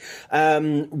decade,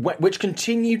 which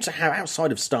continue to have,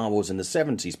 outside of Star Wars in the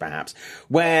 70s perhaps,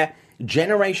 where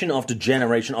generation after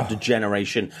generation after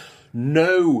generation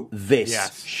know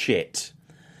this shit.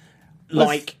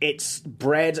 like it's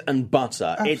bread and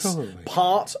butter. Absolutely. It's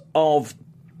part of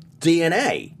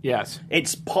DNA. Yes.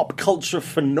 It's pop culture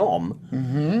phenom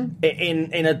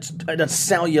in a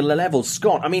cellular level.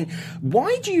 Scott, I mean,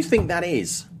 why do you think that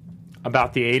is?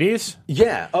 About the 80s?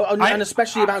 Yeah, and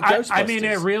especially about Ghostbusters. I mean,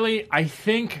 I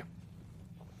think,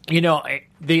 the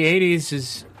 80s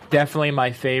is definitely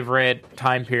my favorite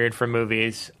time period for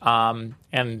movies.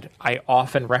 And I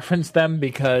often reference them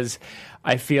because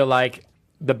I feel like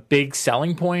the big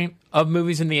selling point of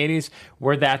movies in the 80s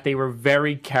were that they were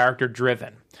very character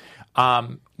driven.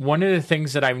 One of the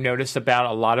things that I've noticed about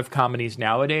a lot of comedies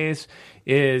nowadays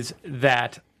is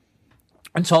that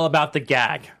it's all about the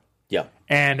gag. Yeah.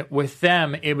 And with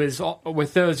them, it was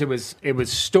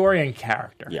story and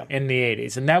character in the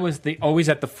 80s. And that was always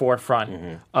at the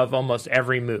forefront of almost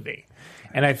every movie.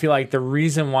 And I feel like the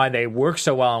reason why they work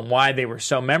so well and why they were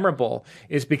so memorable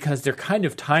is because they're kind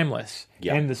of timeless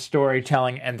in the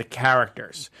storytelling and the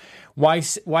characters. Why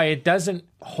it doesn't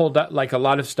hold up, like a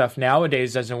lot of stuff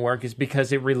nowadays doesn't work, is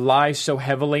because it relies so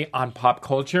heavily on pop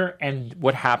culture and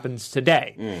what happens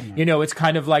today. It's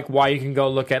kind of like why you can go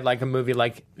look at like a movie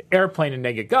like Airplane and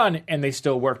Naked Gun and they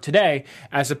still work today,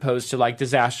 as opposed to like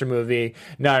Disaster Movie,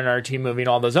 Not Another Teen Movie, and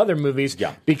all those other movies,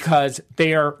 because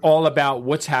they are all about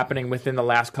what's happening within the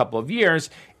last couple of years,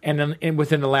 and then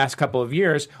within the last couple of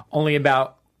years, only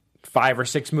about 5 or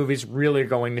 6 movies really are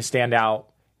going to stand out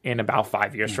in about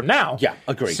 5 years from now. Yeah,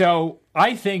 agreed. So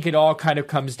I think it all kind of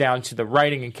comes down to the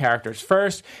writing and characters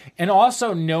first, and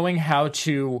also knowing how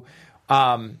to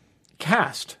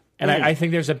cast. And I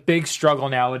think there's a big struggle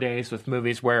nowadays with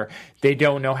movies where they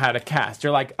don't know how to cast. They're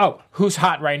like, oh, who's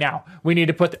hot right now? We need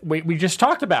to put... We just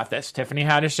talked about this. Tiffany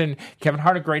Haddish and Kevin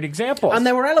Hart are great examples. And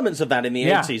there were elements of that in the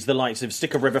 80s, the likes of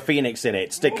stick a River Phoenix in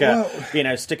it, stick a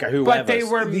whoever. But they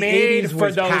were made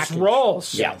for those packaged.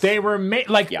 roles. Yeah. They were made...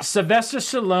 Like Sylvester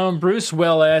Stallone, Bruce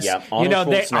Willis,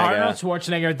 Arnold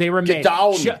Schwarzenegger, they were made.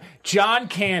 down. John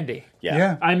Candy.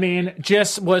 Yeah. I mean,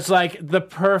 just was like the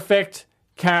perfect...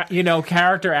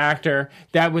 character actor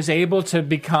that was able to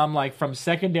become like from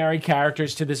secondary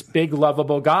characters to this big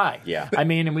lovable guy. Yeah. I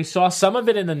mean, and we saw some of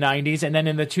it in the 90s, and then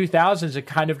in the 2000s it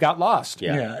kind of got lost.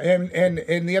 Yeah.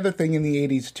 And the other thing in the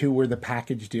 80s too were the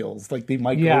package deals, like the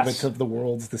Mike Ovitz of the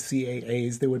worlds, the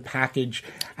CAAs. They would package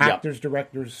actors,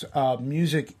 directors,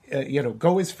 music,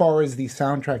 go as far as the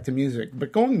soundtrack to music.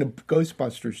 But going to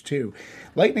Ghostbusters too,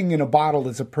 lightning in a bottle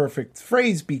is a perfect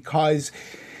phrase because...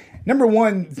 Number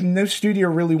one, no studio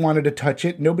really wanted to touch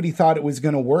it. Nobody thought it was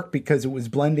going to work because it was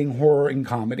blending horror and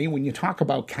comedy. When you talk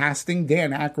about casting,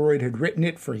 Dan Aykroyd had written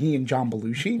it for he and John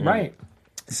Belushi. Right.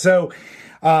 So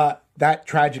that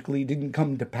tragically didn't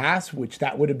come to pass, which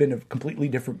that would have been a completely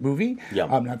different movie. Yeah.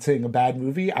 I'm not saying a bad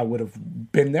movie. I would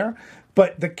have been there.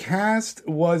 But the cast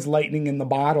was lightning in the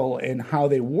bottle and how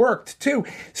they worked, too.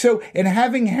 So, and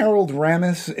having Harold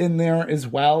Ramis in there as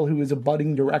well, who is a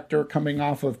budding director coming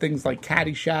off of things like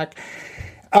Caddyshack,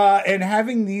 and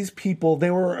having these people,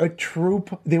 they were a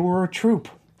troupe. They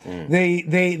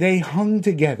hung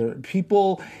together.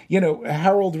 People,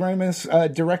 Harold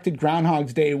Ramis directed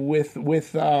Groundhog's Day with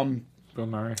Bill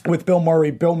Murray. With Bill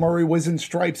Murray. Bill Murray was in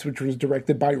Stripes, which was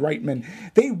directed by Reitman.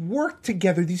 They worked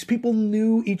together. These people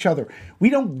knew each other. We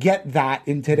don't get that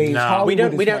in today's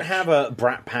Hollywood. We don't have a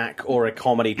Brat Pack or a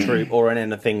comedy troupe or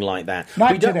anything like that.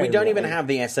 Not we don't today, even have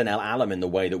the SNL alum in the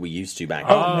way that we used to back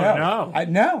no.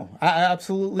 then. No,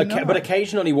 absolutely not. But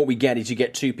occasionally what we get is you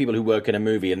get two people who work in a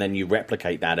movie and then you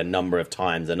replicate that a number of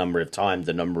times, and then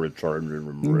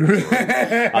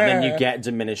you get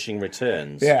diminishing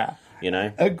returns. Yeah.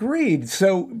 Agreed.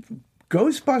 So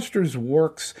Ghostbusters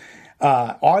works.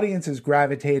 Audiences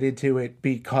gravitated to it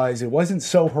because it wasn't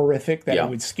so horrific that it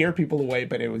would scare people away,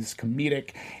 but it was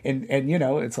comedic. And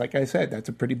it's like I said, that's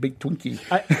a pretty big Twinkie.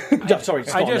 I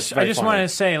just want to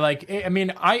say,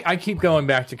 I keep going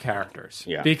back to characters.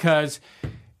 Yeah. Because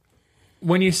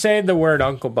when you say the word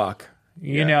Uncle Buck,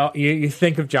 you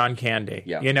think of John Candy.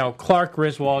 Yeah. Clark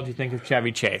Griswold, you think of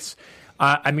Chevy Chase.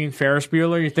 Ferris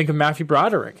Bueller, you think of Matthew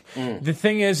Broderick. The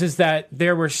thing is that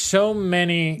there were so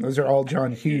many... Those are all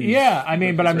John Hughes. Yeah,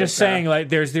 but I'm just saying,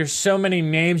 there's so many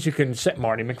names you can say.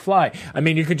 Marty McFly.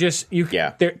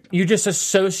 You just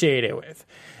associate it with.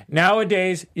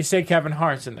 Nowadays, you say Kevin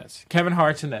Hart's in this.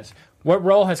 What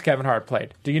role has Kevin Hart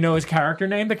played? Do you know his character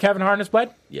name that Kevin Hart has played?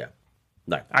 Yeah.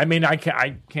 No.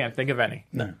 I can't think of any.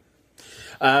 No.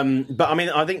 But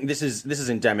I think this is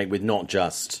endemic with not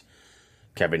just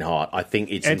Kevin Hart. I think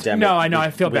it's endemic. No, I know.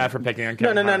 I feel bad for picking on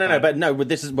Kevin Hart. But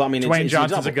this is. Dwayne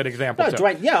Johnson's a good example. No,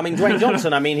 Dwayne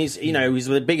Johnson. He's he's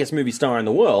the biggest movie star in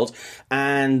the world,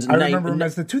 and I remember him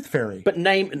as the Tooth Fairy. But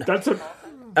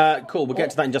Cool. We'll get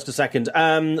to that in just a second.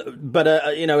 But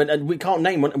and we can't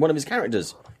name one of his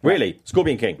characters. Really,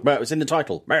 Scorpion King. Well, it's in the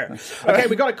title. Okay,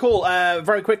 we got a call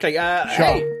very quickly.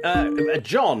 Hey,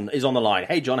 John is on the line.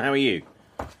 Hey, John, how are you?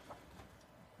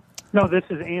 No, this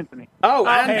is Anthony. Oh,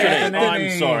 Anthony. Anthony.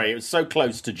 I'm sorry. It was so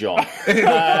close to John.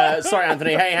 Sorry,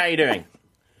 Anthony. Hey, how you doing?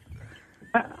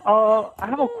 I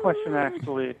have a question,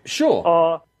 actually.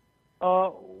 Sure.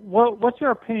 What's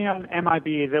your opinion on MIB?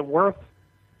 Is it worth?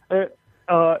 Is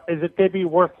it maybe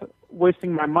worth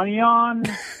wasting my money on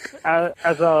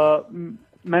as a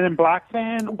Men in Black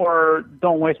fan, or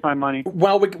don't waste my money?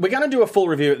 Well, we're going to do a full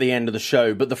review at the end of the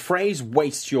show, but the phrase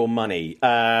 "waste your money"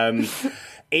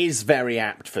 is very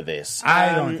apt for this.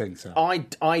 I don't think so.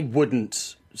 I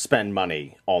wouldn't spend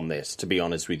money on this, to be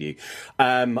honest with you.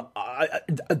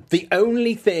 The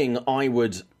only thing I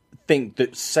would think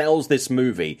that sells this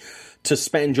movie to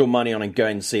spend your money on and go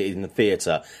and see it in the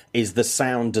theatre is the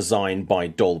sound design by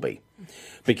Dolby.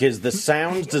 Because the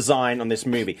sound design on this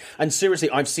movie, and seriously,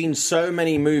 I've seen so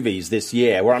many movies this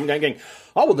year where I'm going,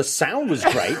 oh, well, the sound was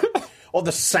great. Or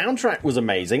the soundtrack was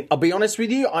amazing. I'll be honest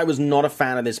with you, I was not a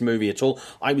fan of this movie at all.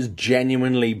 I was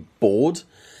genuinely bored.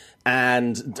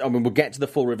 And I mean, we'll get to the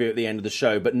full review at the end of the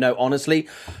show. But no, honestly,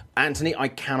 Anthony, I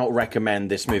cannot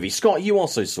recommend this movie. Scott, you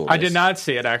also saw this. I did not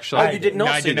see it, actually. Oh, you did not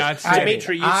see it? I did not see it.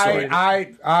 Dimitri, you saw it.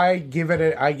 I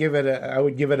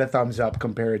would give it a thumbs up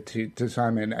compared to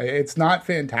Simon. It's not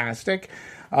fantastic.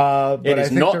 But it is I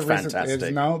think not the reason fantastic.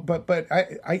 is no, but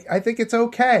I think it's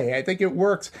okay. I think it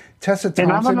works. Tessa And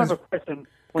I have Thompson another is question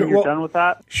when you're done with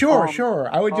that. sure.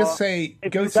 I would just say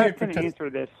if go you see guys it for can Tessa. answer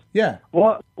this. Yeah,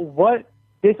 What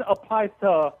this applies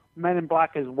to Men in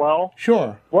Black as well.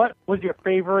 sure. What was your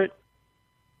favorite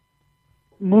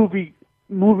movie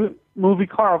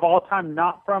car of all time,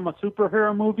 not from a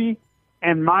superhero movie?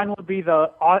 And mine would be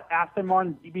the Aston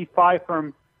Martin DB5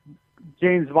 from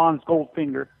James Bond's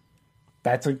Goldfinger.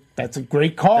 That's a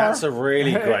great car. That's a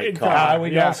really great car. I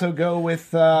would also go with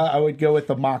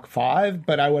the Mach 5,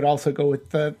 but I would also go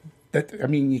with the I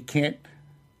mean, you can't.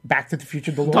 Back to the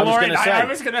Future DeLorean. I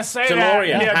was going to say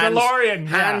DeLorean. that. Yeah, DeLorean.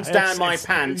 Hands down my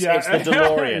pants. Yeah. It's the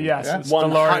DeLorean. Yes, it's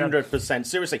 100%.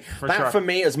 Seriously, sure. For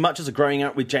me, as much as growing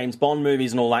up with James Bond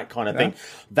movies and all that kind of thing,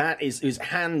 that is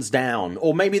hands down.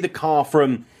 Or maybe the car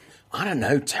from, I don't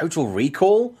know, Total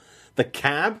Recall. The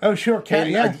cab. Oh, sure, cab,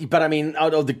 yeah. But I mean,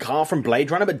 the car from Blade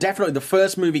Runner. But definitely the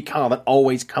first movie car that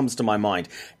always comes to my mind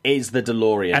is the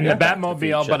DeLorean. And the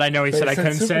Batmobile, but I know he said I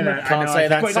couldn't say that. Can't say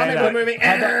that. Say that. Movie.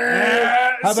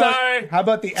 How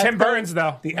about the Tim Burns,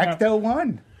 though? The Ecto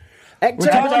One.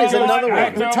 Ecto One is another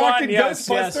one. We're talking Yes,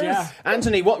 Ghostbusters. yeah.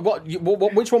 Anthony,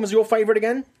 which one was your favorite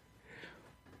again?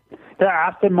 The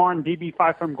Aston Martin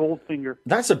DB5 from Goldfinger.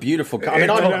 That's a beautiful car. I mean,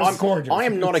 It's gorgeous. I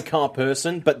am not a car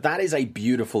person, but that is a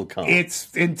beautiful car.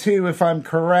 It's in two, if I'm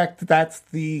correct. That's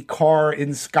the car in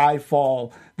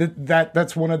Skyfall.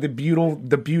 That's one of the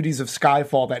beauties of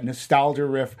Skyfall. That nostalgia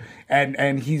riff,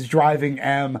 and he's driving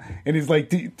M, and he's like,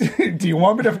 "Do you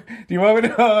want me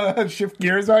to shift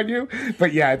gears on you?"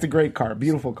 But yeah, it's a great car,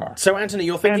 beautiful car. So, Anthony,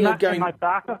 you're thinking of going. And my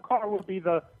backup car would be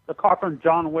the car from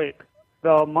John Wick,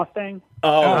 the Mustang.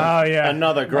 Oh, yeah.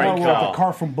 Another great car. Well, the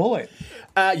car from Bullet.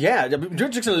 Yeah, we're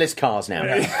just going to list cars now.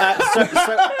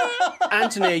 So,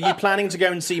 Anthony, are you planning to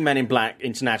go and see Men in Black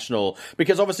International?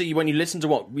 Because obviously, when you listen to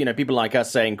what people like us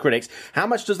saying, critics, how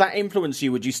much does that influence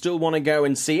you? Would you still want to go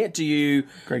and see it?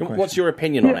 Great question. What's your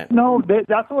opinion on it? No,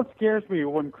 that's what scares me.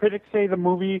 When critics say the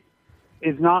movie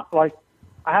is not like,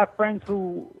 I have friends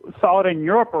who saw it in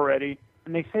Europe already,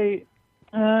 and they say,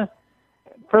 for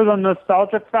the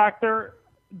nostalgia factor,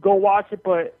 go watch it,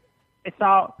 but it's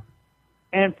not.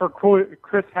 And for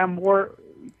Chris Hemsworth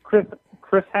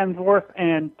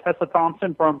and Tessa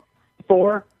Thompson from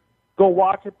Thor, go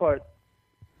watch it, but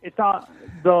it's not.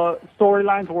 The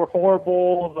storylines were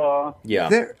horrible.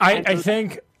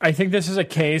 I think this is a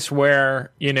case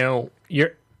where the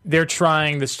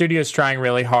studio's trying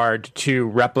really hard to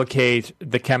replicate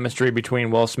the chemistry between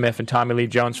Will Smith and Tommy Lee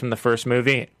Jones from the first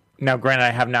movie. Now, granted, I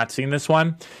have not seen this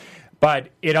one, but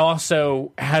it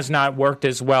also has not worked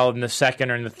as well in the second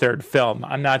or in the third film.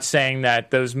 I'm not saying that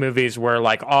those movies were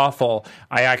like awful.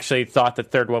 I actually thought the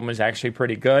third one was actually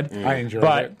pretty good. I enjoyed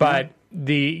it. But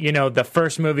the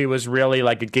first movie was really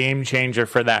like a game changer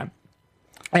for them.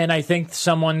 And I think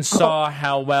someone saw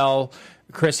how well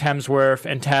Chris Hemsworth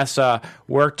and Tessa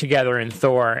work together in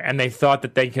Thor, and they thought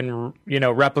that they can,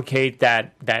 replicate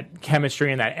that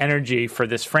chemistry and that energy for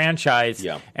this franchise.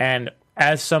 Yeah. And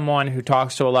as someone who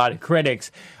talks to a lot of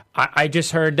critics, I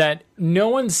just heard that no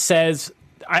one says.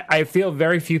 I feel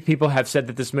very few people have said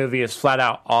that this movie is flat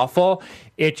out awful.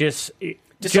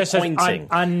 just as disappointing.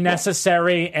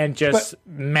 unnecessary and just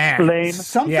man. Lame.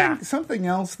 Something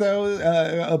else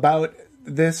though about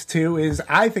this too is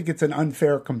I think it's an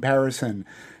unfair comparison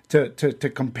to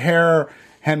compare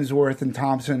Hemsworth and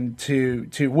Thompson to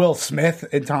Will Smith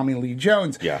and Tommy Lee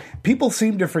Jones. Yeah. People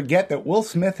seem to forget that Will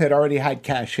Smith had already had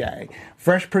cachet.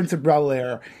 Fresh Prince of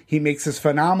Bel-Air, he makes this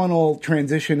phenomenal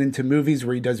transition into movies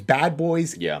where he does Bad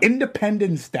Boys, Yeah.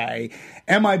 Independence Day.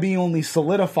 MIB only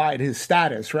solidified his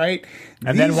status, right?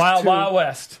 And then These Wild two- Wild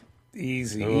West.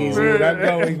 Easy. We're not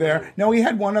going there. No, he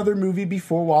had one other movie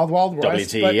before Wild Wild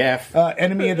West. WTF. But,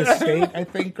 Enemy of the State, I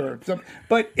think, or something.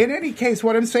 But in any case,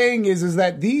 what I'm saying is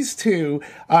that these two,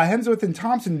 Hemsworth and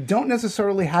Thompson, don't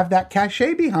necessarily have that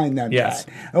cachet behind them Yes.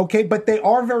 yet. Okay, but they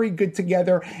are very good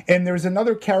together. And there's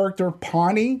another character,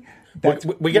 Pawnee.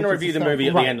 We're going to review the movie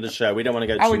at the end of the show. We don't want to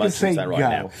go too much into that right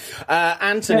now.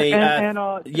 Anthony,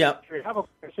 yeah. yeah. I have a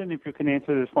question if you can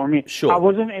answer this for me. Sure. I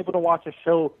wasn't able to watch a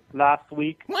show last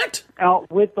week. What?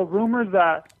 With the rumors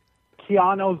that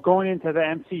Keanu's going into the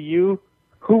MCU,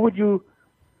 who would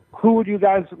you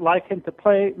guys like him to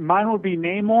play? Mine would be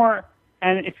Namor.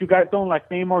 And if you guys don't like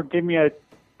Namor, give me a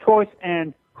choice.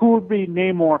 And who would be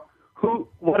Namor?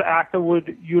 What actor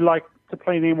would you like to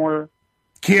play Namor?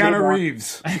 Keanu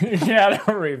Reeves.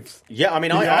 Keanu Reeves. Yeah, I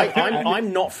mean,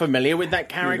 I'm not familiar with that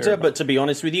character, but to be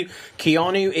honest with you,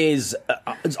 Keanu is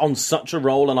on such a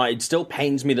roll, and it still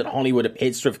pains me that Hollywood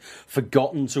appears to have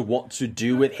forgotten what to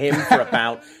do with him for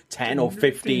about 10 or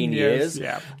 15 years.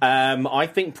 Yeah. I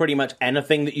think pretty much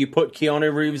anything that you put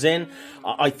Keanu Reeves in,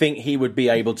 I think he would be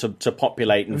able to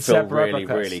populate and fill really,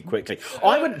 really quickly.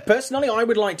 I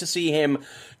would like to see him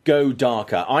go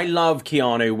darker. I love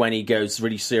Keanu when he goes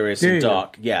really serious and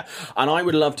dark. Yeah. And I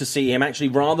would love to see him actually,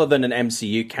 rather than an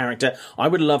MCU character, I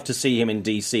would love to see him in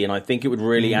DC, and I think it would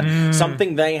really add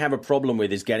something they have a problem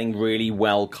with is getting really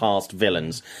well cast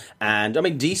villains. And I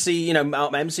mean, DC,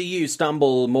 MCU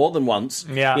stumble more than once,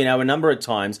 a number of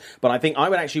times, but I think I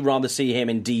would actually rather see him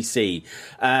in DC.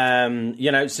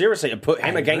 Seriously, put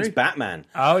him against Batman.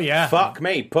 Oh, yeah. Fuck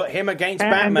me. Put him against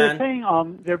And Batman. they're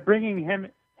saying they're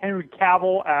bringing Henry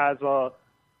Cavill as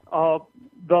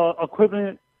the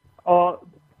equivalent of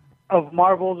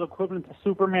Marvel's equivalent to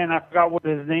Superman. I forgot what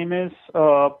his name is.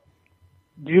 Do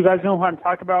you guys know who I'm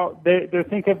talking about? They're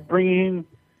thinking of bringing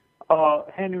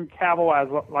Henry Cavill as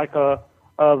like a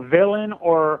villain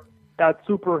or that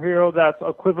superhero that's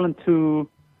equivalent to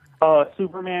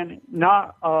Superman,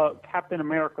 not Captain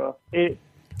America.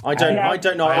 I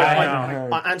don't know.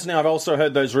 I Anthony, I've also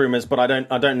heard those rumors, but I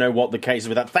don't know what the case is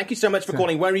with that. Thank you so much for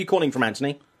calling. Where are you calling from,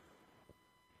 Anthony?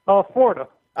 Florida.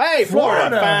 Hey,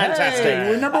 Florida. Fantastic. Hey,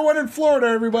 we're number one in Florida,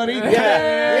 everybody.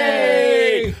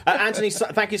 Yay! Anthony,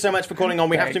 thank you so much for calling on.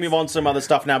 We have to move on to some other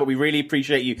stuff now, but we really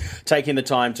appreciate you taking the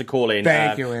time to call in.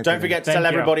 Thank you, Anthony. Don't forget to tell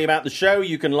everybody about the show.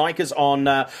 You can like us on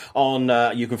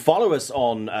you can follow us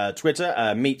on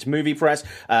Twitter, Meet Movie Press.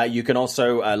 You can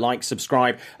also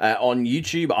subscribe on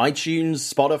YouTube,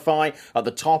 iTunes, Spotify. At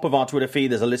the top of our Twitter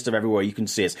feed, there's a list of everywhere you can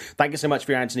see us. Thank you so much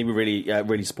for your Anthony. We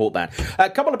really support that. A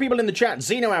couple of people in the chat.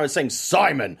 Zeno, I was saying,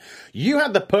 Simon, you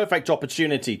had the perfect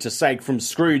opportunity to seg from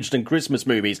Scrooged and Christmas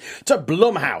movies to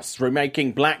Blumhouse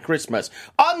remaking Black Christmas.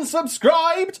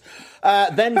 Unsubscribed!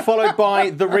 Then followed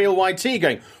by The Real YT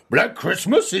going, Black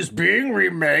Christmas is being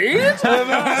remade? So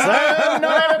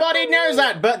not everybody knows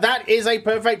that, but that is a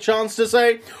perfect chance to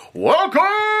say, welcome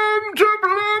to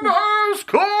Blumhouse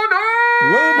Corner!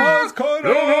 Blumhouse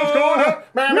Corner!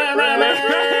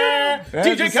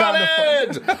 DJ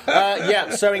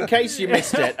Khaled! So in case you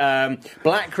missed it,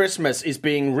 Black Christmas is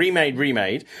being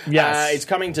remade. Yes. It's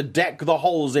coming to deck the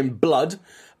halls in blood.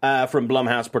 From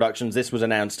Blumhouse Productions. This was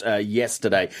announced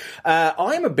yesterday.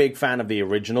 I'm a big fan of the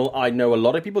original. I know a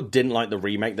lot of people didn't like the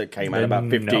remake that came out about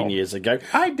 15 years ago.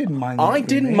 I didn't mind that. I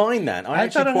didn't mind that. I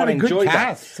actually thought it quite had a good enjoyed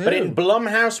cast, that. too. But in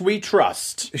Blumhouse, we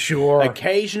trust. Sure.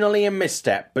 Occasionally a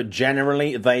misstep, but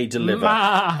generally they deliver.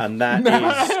 And that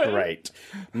is great.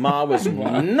 Ma was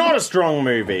not a strong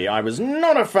movie. I was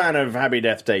not a fan of Happy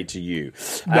Death Day to You.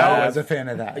 No, I was a fan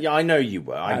of that. Yeah, I know you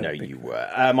were. I know you were.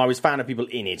 I was a fan of people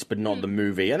in it, but not the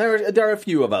movie. And there are a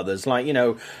few of others, like,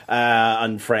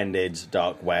 Unfriended,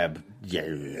 Dark Web. Yeah.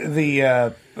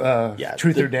 The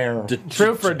Truth or Dare.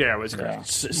 Truth or Dare was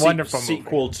great. Wonderful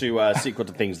sequel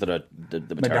to things that are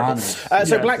terrible. Madonna.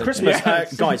 So Black Christmas,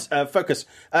 guys, focus.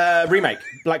 Remake,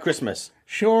 Black Christmas.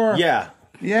 Sure. Yeah.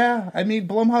 Yeah, I mean,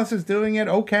 Blumhouse is doing it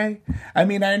okay. I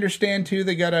mean, I understand too.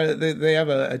 They have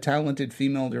a talented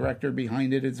female director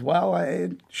behind it as well.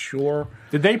 Sure.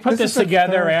 Did they put this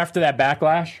together after that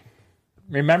backlash?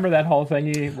 Remember that whole thing?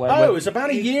 It was about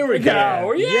a year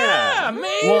ago. Yeah, man.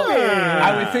 Well,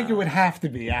 I would think it would have to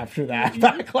be after that.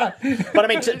 But I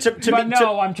mean,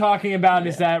 I'm talking about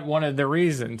is that one of the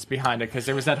reasons behind it? Because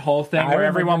there was that whole thing where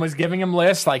everyone was giving him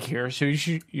lists, like, here's who you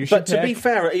should But to pick. be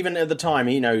fair, even at the time,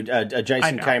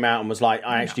 Jason came out and was like,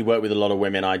 I actually work with a lot of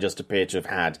women. I just appear to have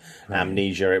had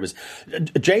amnesia. It was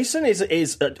Jason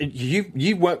is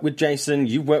you work with Jason,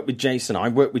 you work with Jason, I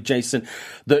work with Jason.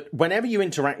 That whenever you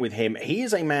interact with him, he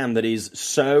is a man that is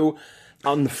so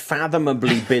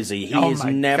unfathomably busy. He is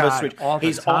never switched. If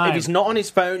he's not on his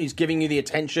phone, he's giving you the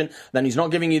attention. Then he's not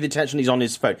giving you the attention. He's on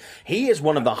his phone. He is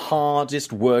one of the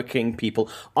hardest working people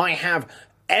I have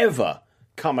ever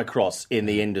come across in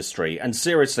the industry. And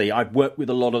seriously, I've worked with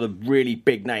a lot of the really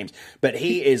big names, but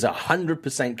he is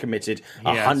 100% committed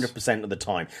 100% of the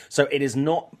time. So it is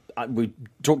not, we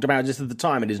talked about this at the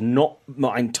time, it is not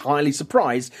entirely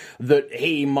surprised that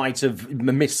he might have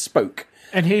misspoke.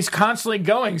 And he's constantly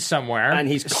going somewhere. And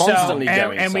he's constantly going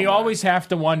somewhere. And we always have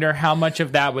to wonder how much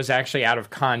of that was actually out of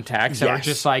context. Or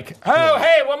just like, oh,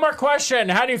 hey, one more question.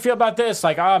 How do you feel about this?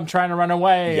 Like, oh, I'm trying to run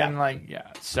away. Yeah. And like,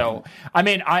 So, I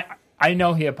mean, I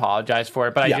know he apologized for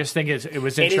it, but I just think it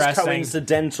was interesting. It is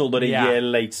coincidental that a year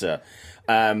later...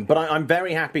 but I'm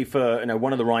very happy for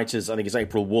one of the writers. I think it's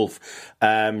April Wolf.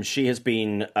 She has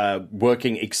been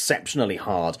working exceptionally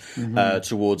hard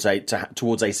towards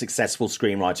a successful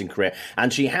screenwriting career,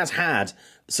 and she has had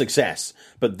success.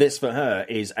 But this for her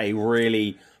is a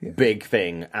really big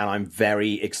thing, and I'm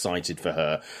very excited for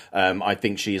her. I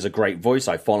think she is a great voice.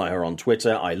 I follow her on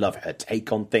Twitter. I love her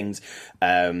take on things.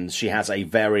 She has a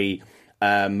very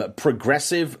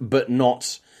progressive, but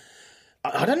not...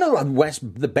 I don't know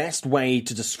the best way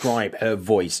to describe her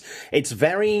voice. It's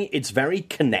very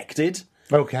connected.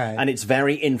 Okay. And it's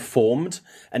very informed.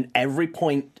 And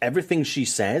everything she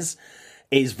says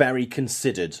is very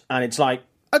considered. And it's like,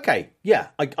 okay, yeah,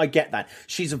 I get that.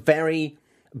 She's a very,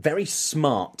 very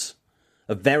smart,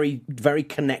 a very, very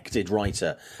connected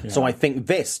writer. Yeah. So I think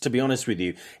this, to be honest with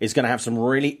you, is going to have some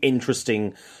really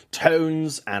interesting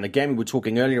tones. And again, we were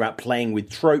talking earlier about playing with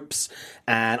tropes.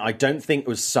 And I don't think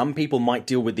some people might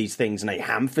deal with these things in a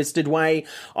ham-fisted way.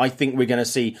 I think we're going to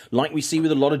see, like we see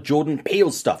with a lot of Jordan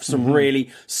Peele stuff, some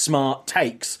really smart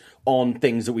takes on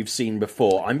things that we've seen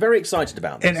before. I'm very excited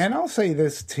about this. And I'll say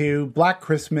this too, Black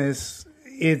Christmas,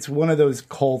 it's one of those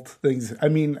cult things. I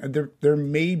mean, there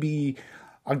may be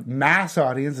a mass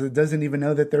audience that doesn't even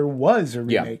know that there was a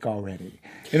remake already.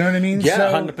 You know what I mean?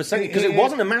 Yeah, 100%. Because it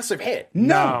wasn't a massive hit.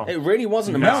 No. It really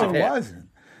wasn't a massive hit. No, it wasn't.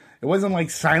 It wasn't like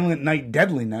Silent Night,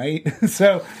 Deadly Night.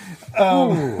 So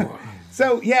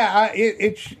yeah,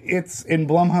 it's in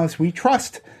Blumhouse we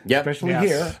trust, especially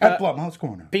here at Blumhouse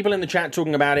Corner. People in the chat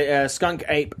talking about it. Skunk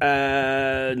Ape,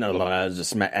 Men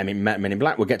in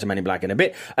Black. We'll get to Men in Black in a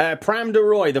bit. Pram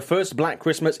DeRoy, the first Black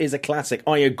Christmas is a classic.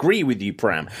 I agree with you,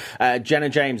 Pram. Jenna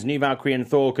James, New Valkyrie and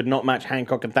Thor could not match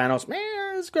Hancock and Thanos.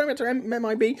 Going back to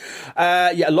MIB.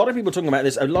 A lot of people talking about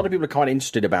this. A lot of people are quite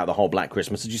interested about the whole Black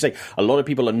Christmas. As you say, a lot of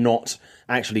people are not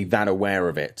actually that aware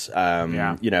of it,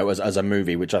 as a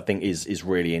movie, which I think is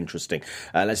really interesting.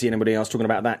 Let's see anybody else talking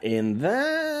about that in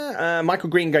there. Michael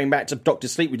Green going back to Dr.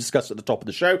 Sleep, we discussed at the top of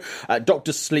the show.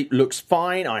 Dr. Sleep looks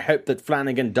fine. I hope that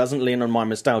Flanagan doesn't lean on my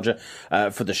nostalgia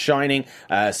for The Shining.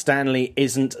 Stanley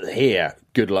isn't here.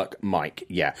 Good luck, Mike.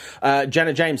 Yeah.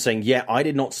 Jenna James saying, I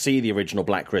did not see the original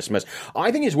Black Christmas. I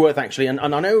think it's worth actually, and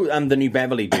I know the New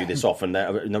Beverly do this often.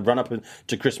 In the run-up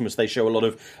to Christmas, they show a lot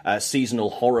of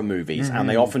seasonal horror movies, and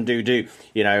they often do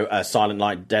Silent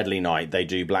Night, Deadly Night. They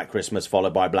do Black Christmas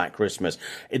followed by Black Christmas.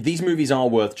 These movies are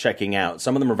worth checking out.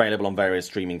 Some of them are available on various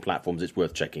streaming platforms. It's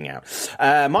worth checking out.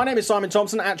 My name is Simon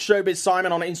Thompson, at Showbiz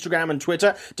Simon on Instagram and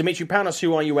Twitter. Dimitri Panos,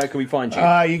 who are you? Where can we find you?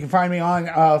 You can find me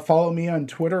follow me on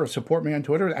Twitter or support me on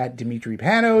Twitter at Dimitri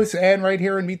Panos, and right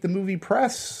here in Meet the Movie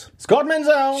Press, Scott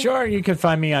Menzel. Sure, you can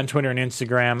find me on Twitter and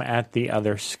Instagram at the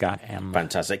other Scott M.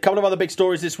 Fantastic. A couple of other big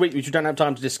stories this week which we don't have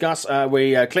time to discuss.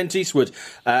 Clint Eastwood,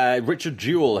 Richard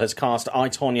Jewell has cast I,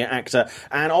 Tonya actor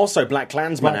and also Black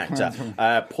Klansman actor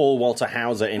Paul Walter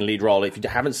Hauser in lead role. If you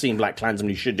haven't seen Black Klansman,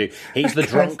 you should do. He's the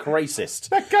drunk racist.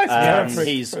 That guy's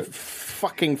he's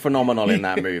fucking phenomenal in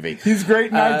that movie. He's great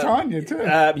in I, Tonya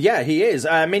too. Yeah, he is.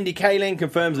 Mindy Kaling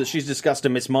confirms that she's discussed a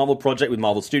Miss Marvel project with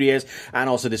Marvel Studios, and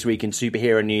also this week in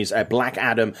superhero news, Black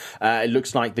Adam. It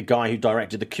looks like the guy who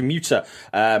directed The Commuter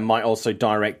might also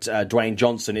direct Dwayne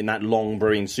Johnson in that long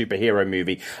brewing superhero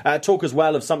movie. Talk as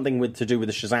well of something to do with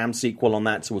the Shazam sequel on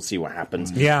that, so we'll see what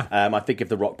happens. Yeah. I think if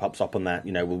The Rock pops up on that,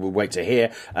 we'll wait to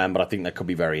hear, but I think that could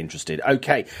be very interested.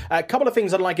 Okay, a couple of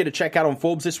things I'd like you to check out on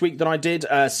Forbes this week that I did.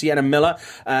 Sienna Miller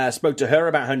Muller. Spoke to her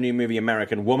about her new movie,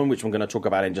 American Woman, which I'm going to talk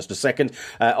about in just a second.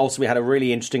 Also, we had a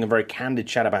really interesting and very candid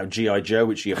chat about G.I. Joe,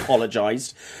 which she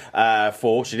apologised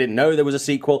for. She didn't know there was a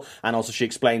sequel, and also she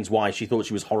explains why she thought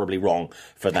she was horribly wrong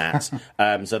for that.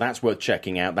 So that's worth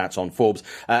checking out. That's on Forbes.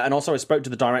 And also, I spoke to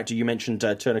the director. You mentioned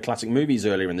Turner Classic Movies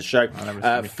earlier in the show.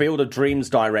 Field of Dreams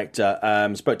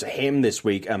director. Spoke to him this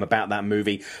week about that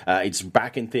movie. It's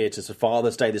back in theatres for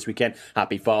Father's Day this weekend.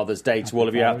 Happy Father's Day to all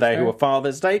of you out there who are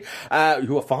Father's Day.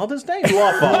 Who are Father's Day? Who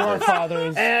are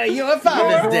fathers? You are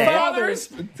Father's Day. Fathers,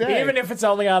 even if it's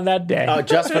only on that day. Oh,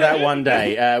 just for that one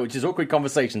day, which is awkward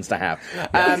conversations to have.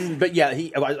 But yeah,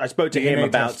 I spoke to him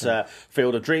about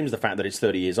Field of Dreams, the fact that it's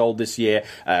 30 years old this year.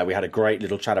 We had a great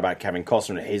little chat about Kevin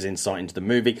Costner and his insight into the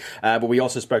movie. But we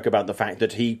also spoke about the fact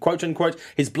that he, quote unquote,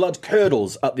 his blood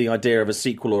curdles at the idea of a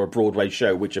sequel or a Broadway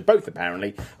show, which are both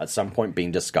apparently at some point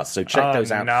being discussed. So check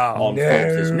those out on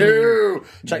Forbes.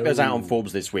 Check those out on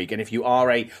Forbes this week. And if you are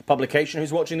a publication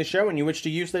who's watching the show and you wish to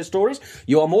use their stories,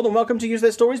 you are more than welcome to use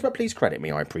their stories, but please credit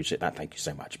me. I appreciate that. Thank you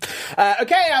so much.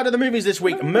 Okay, out of the movies this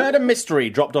week, Murder Mystery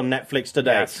dropped on Netflix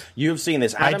today. Yes. You have seen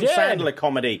this Adam Sandler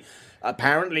comedy.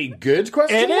 Apparently good,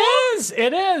 question It mark? is.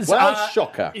 It is. Well,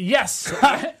 shocker. Yes.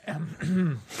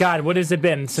 God, what has it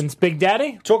been since Big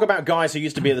Daddy? Talk about guys who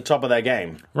used to be at the top of their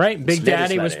game. Right. Big Slither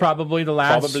Daddy was Sleddy. probably the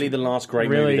last. Probably the last great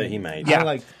really- movie that he made. Yeah. I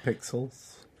liked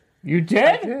Pixels. You did?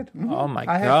 I did. Mhm. Oh my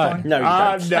I had God. fun. No, you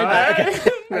don't. No.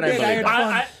 We don't believe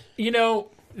that. You know,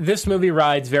 this movie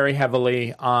rides very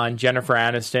heavily on Jennifer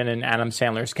Aniston and Adam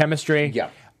Sandler's chemistry. Yeah.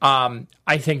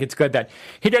 I think it's good that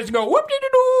he doesn't go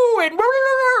whoop-de-doo and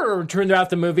turn throughout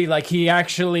the movie like he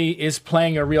actually is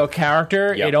playing a real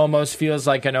character. Yep. It almost feels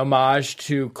like an homage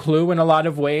to Clue in a lot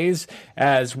of ways,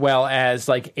 as well as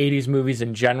like 80s movies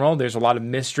in general. There's a lot of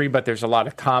mystery, but there's a lot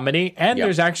of comedy, and Yep.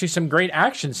 there's actually some great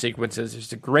action sequences.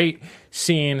 There's a great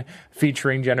scene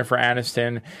featuring Jennifer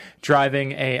Aniston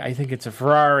driving I think it's a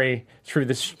Ferrari through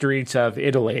the streets of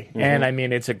Italy. And I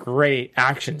mean, it's a great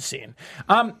action scene.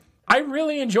 I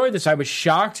really enjoyed this. I was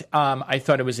shocked. I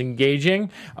thought it was engaging.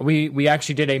 We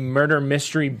actually did a murder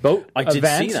mystery boat I did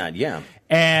event. see that, yeah.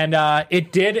 And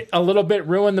it did a little bit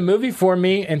ruin the movie for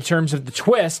me in terms of the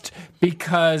twist,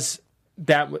 because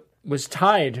that was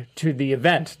tied to the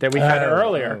event that we had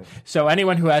earlier. So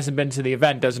anyone who hasn't been to the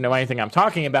event doesn't know anything I'm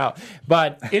talking about.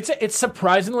 But it's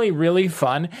surprisingly really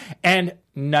fun. And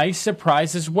nice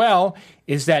surprise as well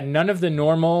is that none of the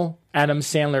normal Adam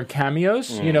Sandler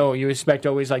cameos, you know, you expect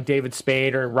always like David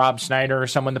Spade or Rob Schneider or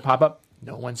someone to pop up.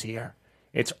 No one's here.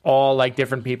 It's all like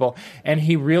different people. And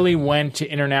he really went to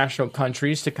international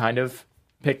countries to kind of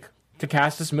pick to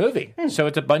cast this movie. So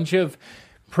it's a bunch of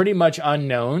pretty much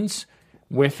unknowns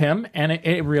with him, and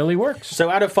it really works. So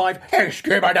out of 5, how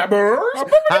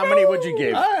many would you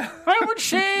give? I would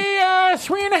say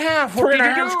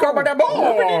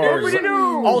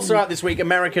 3.5. Also out this week,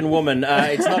 American Woman.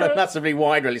 It's not a massively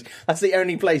wide release. That's the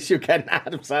only place you get an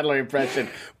Adam Sandler impression.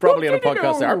 Probably on a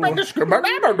podcast there.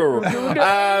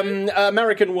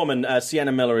 American Woman.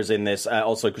 Sienna Miller is in this.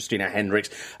 Also Christina Hendricks.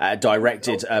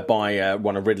 Directed by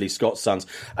one of Ridley Scott's sons.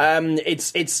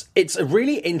 It's a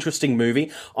really interesting movie.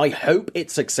 I hope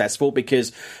it's successful,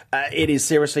 because it is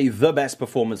seriously the best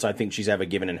performance I think she's ever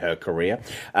given in her career.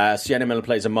 Sienna Miller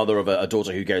plays a mother of a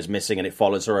daughter who goes missing, and it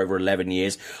follows her over 11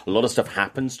 years. A lot of stuff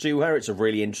happens to her. It's a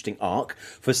really interesting arc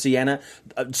for Sienna,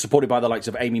 supported by the likes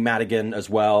of Amy Madigan as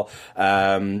well.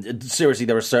 Seriously,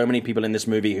 there are so many people in this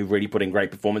movie who really put in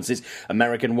great performances.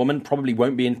 American Woman probably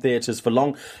won't be in theatres for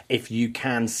long. If you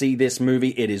can see this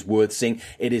movie, it is worth seeing.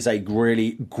 It is a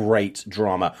really great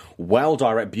drama.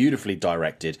 Beautifully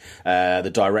directed. The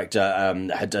director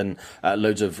had done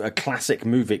loads of classic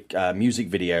music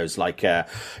videos, like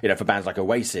for bands like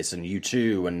Oasis and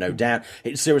U2 and No Doubt.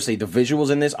 Seriously, the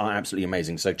visuals in this are absolutely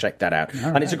amazing, so check that out.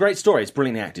 And it's a great story. It's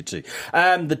brilliantly acted too.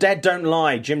 The Dead Don't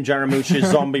Lie, Jim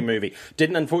Jarmusch's zombie movie.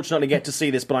 Didn't unfortunately get to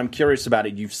see this, but I'm curious about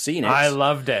it. You've seen it. I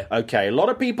loved it. Okay, a lot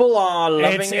of people are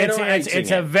loving it or hating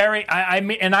it's it. a very I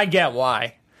mean, and I get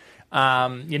why.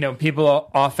 People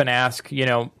often ask,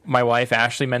 my wife,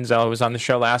 Ashley Menzel, who was on the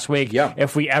show last week,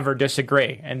 if we ever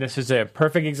disagree. And this is a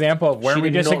perfect example of where we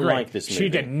disagree. She did not like this movie. She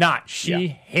did not. She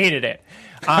hated it.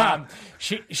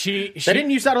 They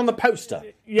didn't use that on the poster.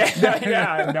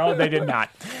 Yeah, no, they did not.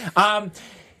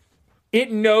 It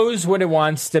knows what it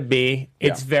wants to be.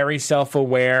 It's very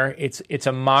self-aware. It's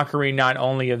a mockery not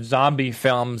only of zombie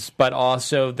films, but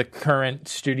also the current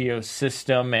studio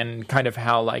system and kind of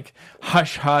how like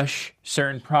hush-hush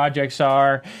certain projects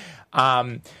are.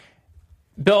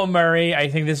 Bill Murray, I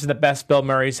think this is the best Bill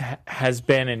Murray has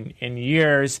been in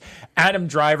years. Adam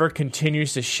Driver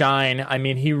continues to shine. I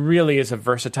mean, he really is a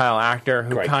versatile actor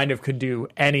who kind of could do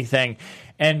anything.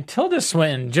 And Tilda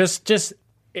Swinton, just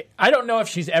I don't know if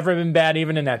she's ever been bad,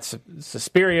 even in that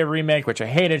Suspiria remake, which I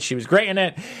hated. She was great in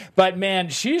it. But, man,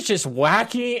 she's just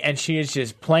wacky, and she is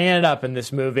just playing it up in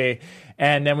this movie.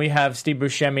 And then we have Steve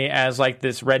Buscemi as, like,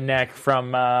 this redneck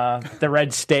from the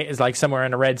red state, is like somewhere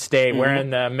in a red state,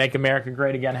 wearing the Make America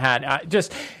Great Again hat.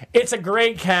 It's a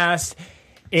great cast.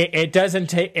 It doesn't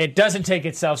take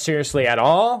itself seriously at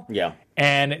all. Yeah.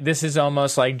 And this is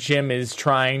almost like Jim is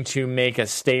trying to make a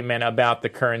statement about the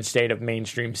current state of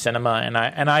mainstream cinema,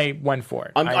 and I went for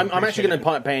it. I'm actually going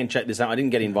to pay and check this out. I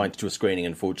didn't get invited to a screening,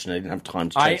 unfortunately. I didn't have time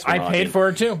to chase I paid for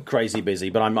it too. Crazy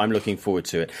busy, but I'm looking forward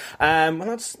to it.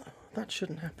 Well, that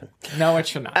shouldn't happen. No, it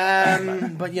should not.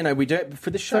 But we do it for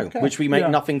the show, which we make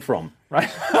nothing from.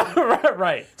 Right.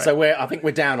 right. So I think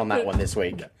we're down on that one this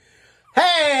week.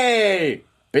 Hey.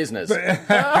 Business.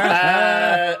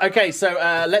 Okay, so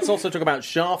let's also talk about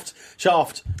Shaft.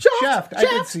 Shaft. I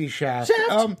did see Shaft.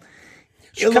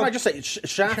 Can I just say,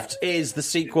 Shaft is the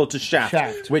sequel to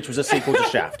Shaft, which was a sequel to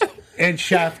Shaft. And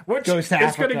Shaft goes to Africa.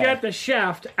 It's going to get the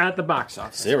Shaft at the box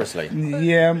office. Seriously.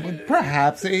 Yeah,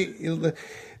 perhaps. The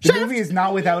movie is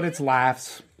not without its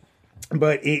laughs.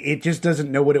 But it just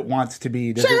doesn't know what it wants to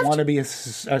be. Does it want to be a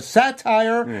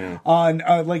satire on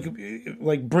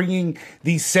like bringing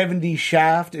the 70s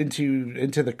Shaft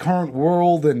into the current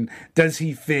world, and does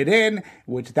he fit in?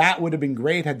 Which that would have been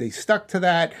great had they stuck to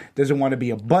that. Does it want to be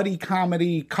a buddy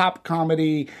comedy, cop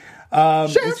comedy?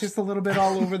 It's just a little bit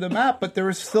all over the map, but there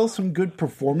are still some good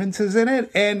performances in it,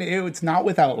 and it's not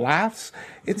without laughs.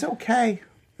 It's okay.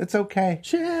 It's okay.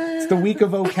 It's the week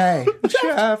of okay.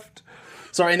 Shaft.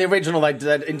 Sorry, in the original, they'd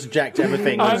interject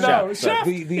everything. I know. Shaft.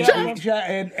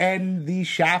 And the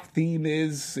Shaft theme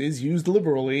is used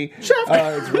liberally.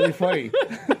 It's really funny.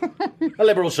 A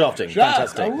liberal shafting.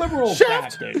 Fantastic. A liberal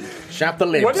shafting. Shaft the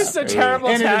libs. What is the terrible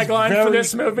tagline for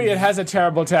this movie? It has a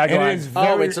terrible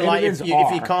tagline. It's like if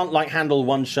you can't handle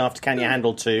one shaft, can you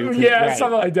handle two? Yeah,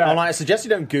 something like that. I suggest you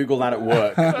don't Google that at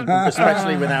work,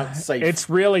 especially without safe. It's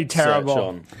really terrible. Search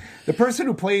on. The person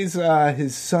who plays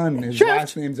his son, his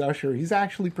last name's Usher, he's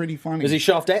actually pretty funny. Is he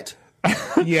Shaftette?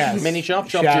 Yes. Mini Shaft?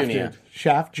 Shaft Jr.?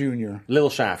 Shaft Jr. Little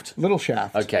Shaft. Little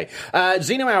Shaft. Okay.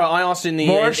 Zeno Hour, I asked in the...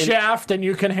 More Shaft than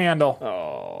you can handle.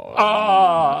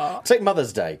 Take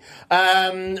Mother's Day.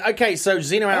 Okay, so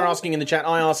Zeno Hour asking in the chat,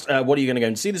 I asked, what are you going to go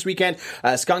and see this weekend?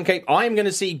 Skunk Ape, I'm going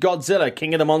to see Godzilla,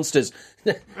 King of the Monsters.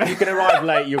 You can arrive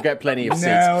late, you'll get plenty of seats.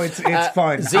 No, it's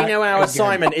fun. Zeno Hour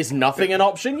Simon, is nothing an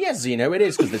option? Yes, Zeno, it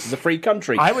is, because this is a free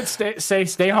country. I would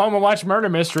stay home and watch Murder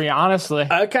Mystery, honestly.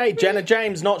 Okay, Jenna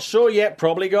James, not sure yet,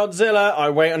 probably Godzilla. I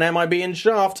wait on MIB and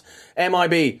Shaft.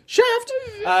 MIB. Shaft!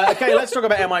 Okay, let's talk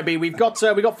about MIB. We've got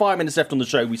 5 minutes left on the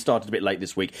show. We started a bit late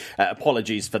this week.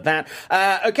 Apologies for that.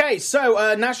 Okay,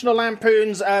 so National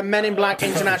Lampoon's Men in Black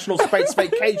International Space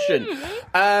Vacation.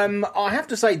 I have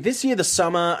to say, this year the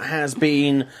summer has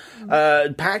been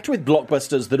packed with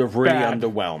blockbusters that have really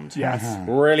underwhelmed. Yes.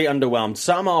 Really underwhelmed.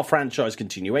 Some are franchise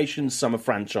continuations, some are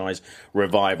franchise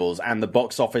revivals, and the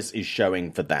box office is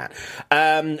showing for that.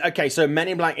 Okay, so Men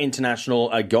in Black International,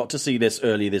 I got to see this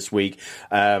earlier this week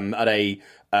at a...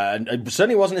 it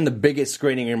certainly wasn't in the biggest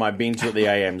screening room I've been to at the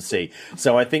AMC,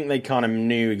 so I think they kind of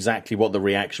knew exactly what the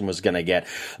reaction was going to get.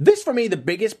 This, for me, the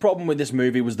biggest problem with this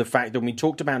movie was the fact that we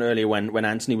talked about earlier when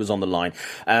Anthony was on the line,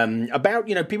 about,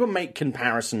 people make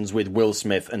comparisons with Will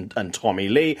Smith and Tommy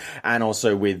Lee, and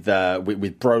also with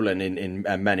Brolin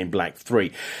in Men in Black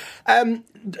 3.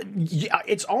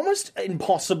 It's almost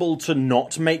impossible to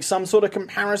not make some sort of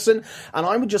comparison, and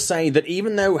I would just say that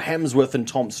even though Hemsworth and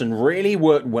Thompson really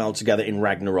worked well together in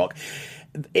Ragnarok,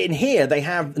 in here they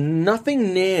have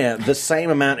nothing near the same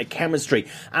amount of chemistry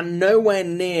and nowhere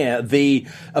near the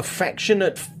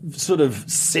affectionate sort of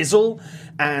sizzle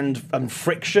and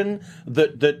friction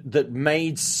that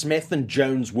made Smith and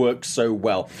Jones work so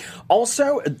well.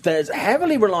 Also, there's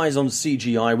heavily relies on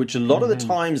CGI, which a lot of the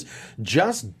times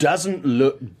just doesn't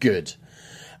look good.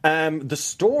 The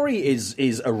story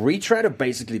is a retread of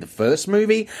basically the first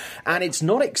movie, and it's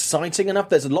not exciting enough.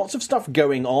 There's lots of stuff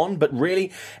going on, but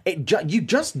really, you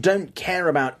just don't care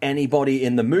about anybody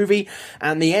in the movie.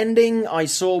 And the ending I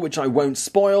saw, which I won't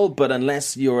spoil, but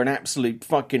unless you're an absolute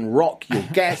fucking rock, you'll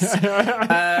guess,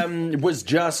 was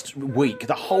just weak.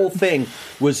 The whole thing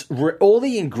was all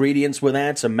the ingredients were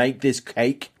there to make this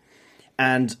cake,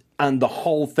 and the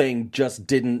whole thing just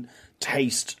didn't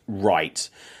taste right.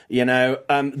 You know,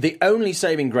 the only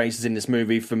saving graces in this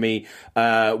movie for me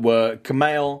were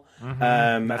Kumail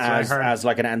as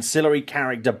like an ancillary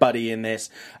character buddy in this,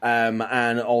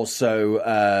 and also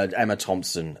Emma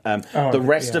Thompson. The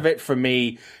rest of it, for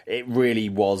me, it really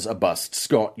was a bust.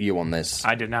 Scott, you on this?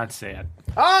 I did not see it.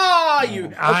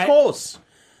 Of course.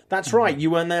 That's right.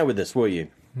 You weren't there with us, were you?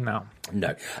 No.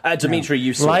 Dimitri,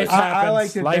 you saw Life it. happens. I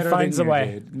liked it Life better finds than a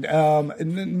way. Did.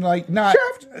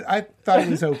 I thought it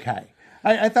was okay.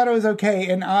 I thought it was okay,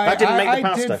 and I didn't make the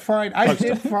pasta.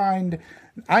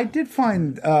 I did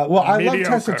find. Well, I love Mediocre.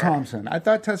 Tessa Thompson. I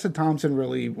thought Tessa Thompson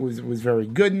really was very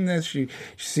good in this. She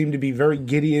seemed to be very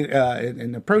giddy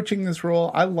in approaching this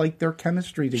role. I liked their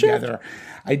chemistry together.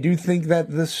 I do think that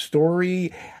the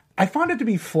story, I found it to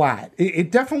be flat.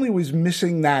 It definitely was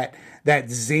missing that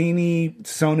zany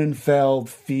Sonnenfeld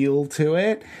feel to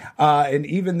it. And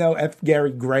even though F.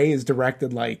 Gary Gray has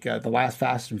directed like the last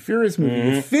Fast and Furious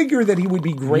movie, you figure that he would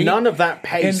be great. None of that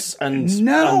pace and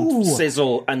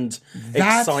sizzle and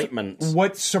excitement. That's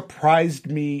what surprised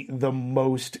me the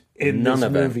most in this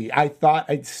movie. I thought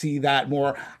I'd see that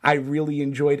more. I really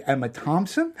enjoyed Emma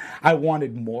Thompson. I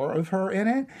wanted more of her in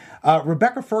it.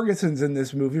 Rebecca Ferguson's in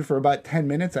this movie for about 10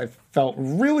 minutes. I felt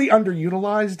really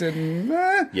underutilized and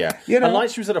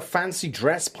Unless she was at a fancy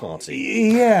dress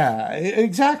party. Yeah,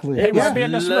 exactly. It would be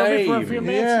in this movie for a few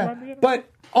minutes. Yeah, but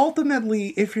ultimately,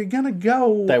 if you're gonna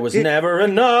go, there was never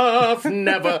enough.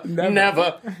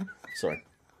 Never. Sorry.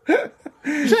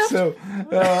 So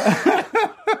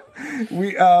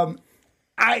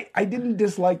I didn't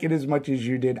dislike it as much as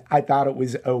you did. I thought it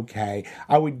was okay.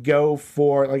 I would go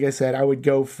for, like I said,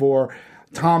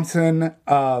 Thompson,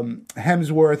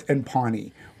 Hemsworth, and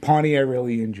Pawnee. Pawnee, I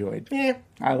really enjoyed. Yeah,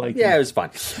 I liked it. Yeah, it was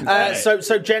fine.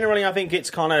 So generally, I think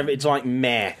it's like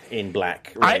meh in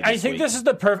black. Really, I think this is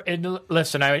the perfect.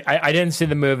 Listen, I didn't see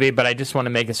the movie, but I just want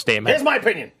to make a statement. Here's my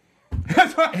opinion.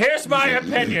 Here's my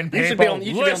opinion, people. You should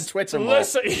be on Twitter more.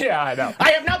 Listen, yeah, I know.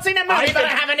 I have not seen a movie, but I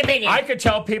have an opinion. I could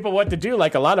tell people what to do,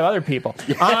 like a lot of other people.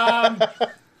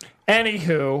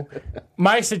 Anywho,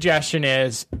 my suggestion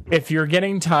is, if you're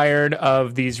getting tired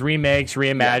of these remakes,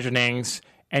 reimaginings,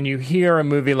 and you hear a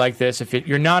movie like this, if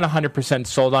you're not 100%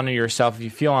 sold on it yourself, if you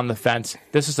feel on the fence,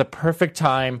 this is a perfect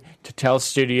time to tell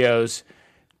studios,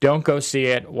 don't go see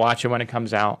it, watch it when it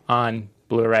comes out on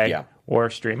Blu-ray or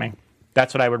streaming.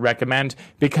 That's what I would recommend,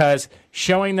 because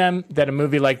showing them that a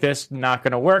movie like this not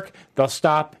going to work, they'll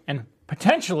stop and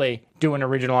potentially do an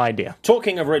original idea.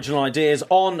 Talking of original ideas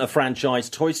on a franchise,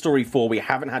 Toy Story 4, we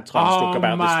haven't had time to talk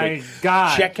about this week.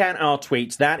 God. Check out our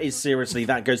tweets.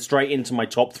 That goes straight into my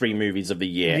top 3 movies of the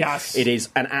year. Yes. It is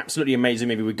an absolutely amazing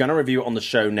movie. We're going to review it on the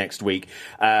show next week.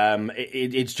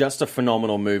 It's just a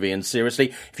phenomenal movie. And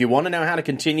seriously, if you want to know how to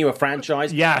continue a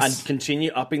franchise and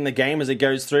continue upping the game as it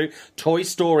goes through, Toy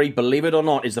Story, believe it or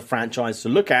not, is the franchise to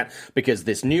look at, because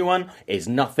this new one is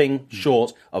nothing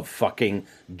short of fucking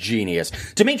genius.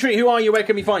 Dimitri, who are you? Where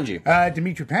can we find you?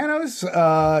 Dimitri Panos.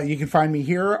 You can find me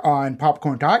here on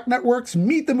Popcorn Talk Networks.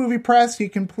 Meet the Movie Press. You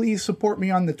can please support me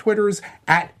on the Twitters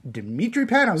at Dimitri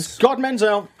Panos. Scott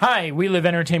Menzel. Hi,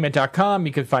 WeLiveEntertainment.com.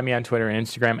 You can find me on Twitter and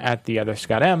Instagram at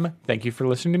TheOtherScottM. Thank you for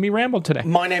listening to me ramble today.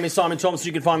 My name is Simon Thompson.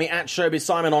 You can find me at Showbiz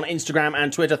Simon on Instagram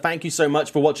and Twitter. Thank you so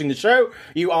much for watching the show.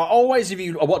 You are always, if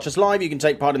you watch us live, you can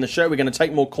take part in the show. We're going to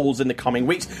take more calls in the coming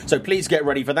weeks, so please get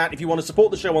ready for that. If you want to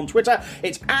support the show on Twitter,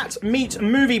 it's at Meet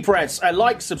Movie Press.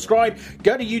 Like, subscribe,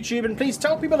 go to YouTube, and please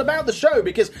tell people about the show,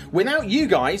 because without you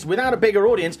guys, without a bigger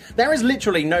audience, there is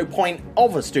literally no point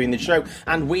of us doing the show,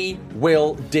 and we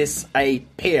will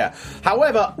disappear.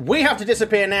 However, we have to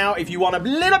disappear now. If you want a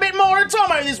little bit more of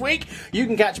Tomo this week, you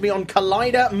can catch me on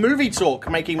Collider Movie Talk,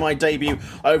 making my debut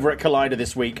over at Collider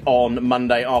this week on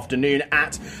Monday afternoon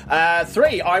at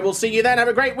 3. I will see you then. Have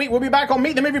a great week. We'll be back on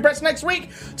Meet the Movie Press next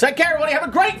week. Take care, everybody. Have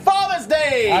a great Father's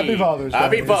Day. Happy Father's Day.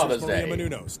 Happy Father's Day. Maria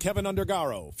Menounos, Kevin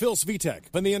Undergaro, Phil Svitek,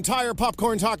 and the entire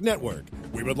Popcorn Talk Network.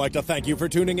 We would like to thank you for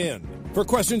tuning in. For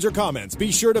questions or comments,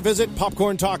 be sure to visit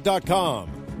popcorntalk.com.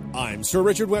 I'm Sir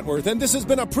Richard Wentworth, and this has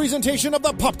been a presentation of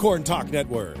the Popcorn Talk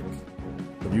Network.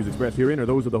 The views expressed herein are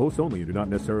those of the hosts only and do not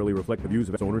necessarily reflect the views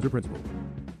of its owners or principals.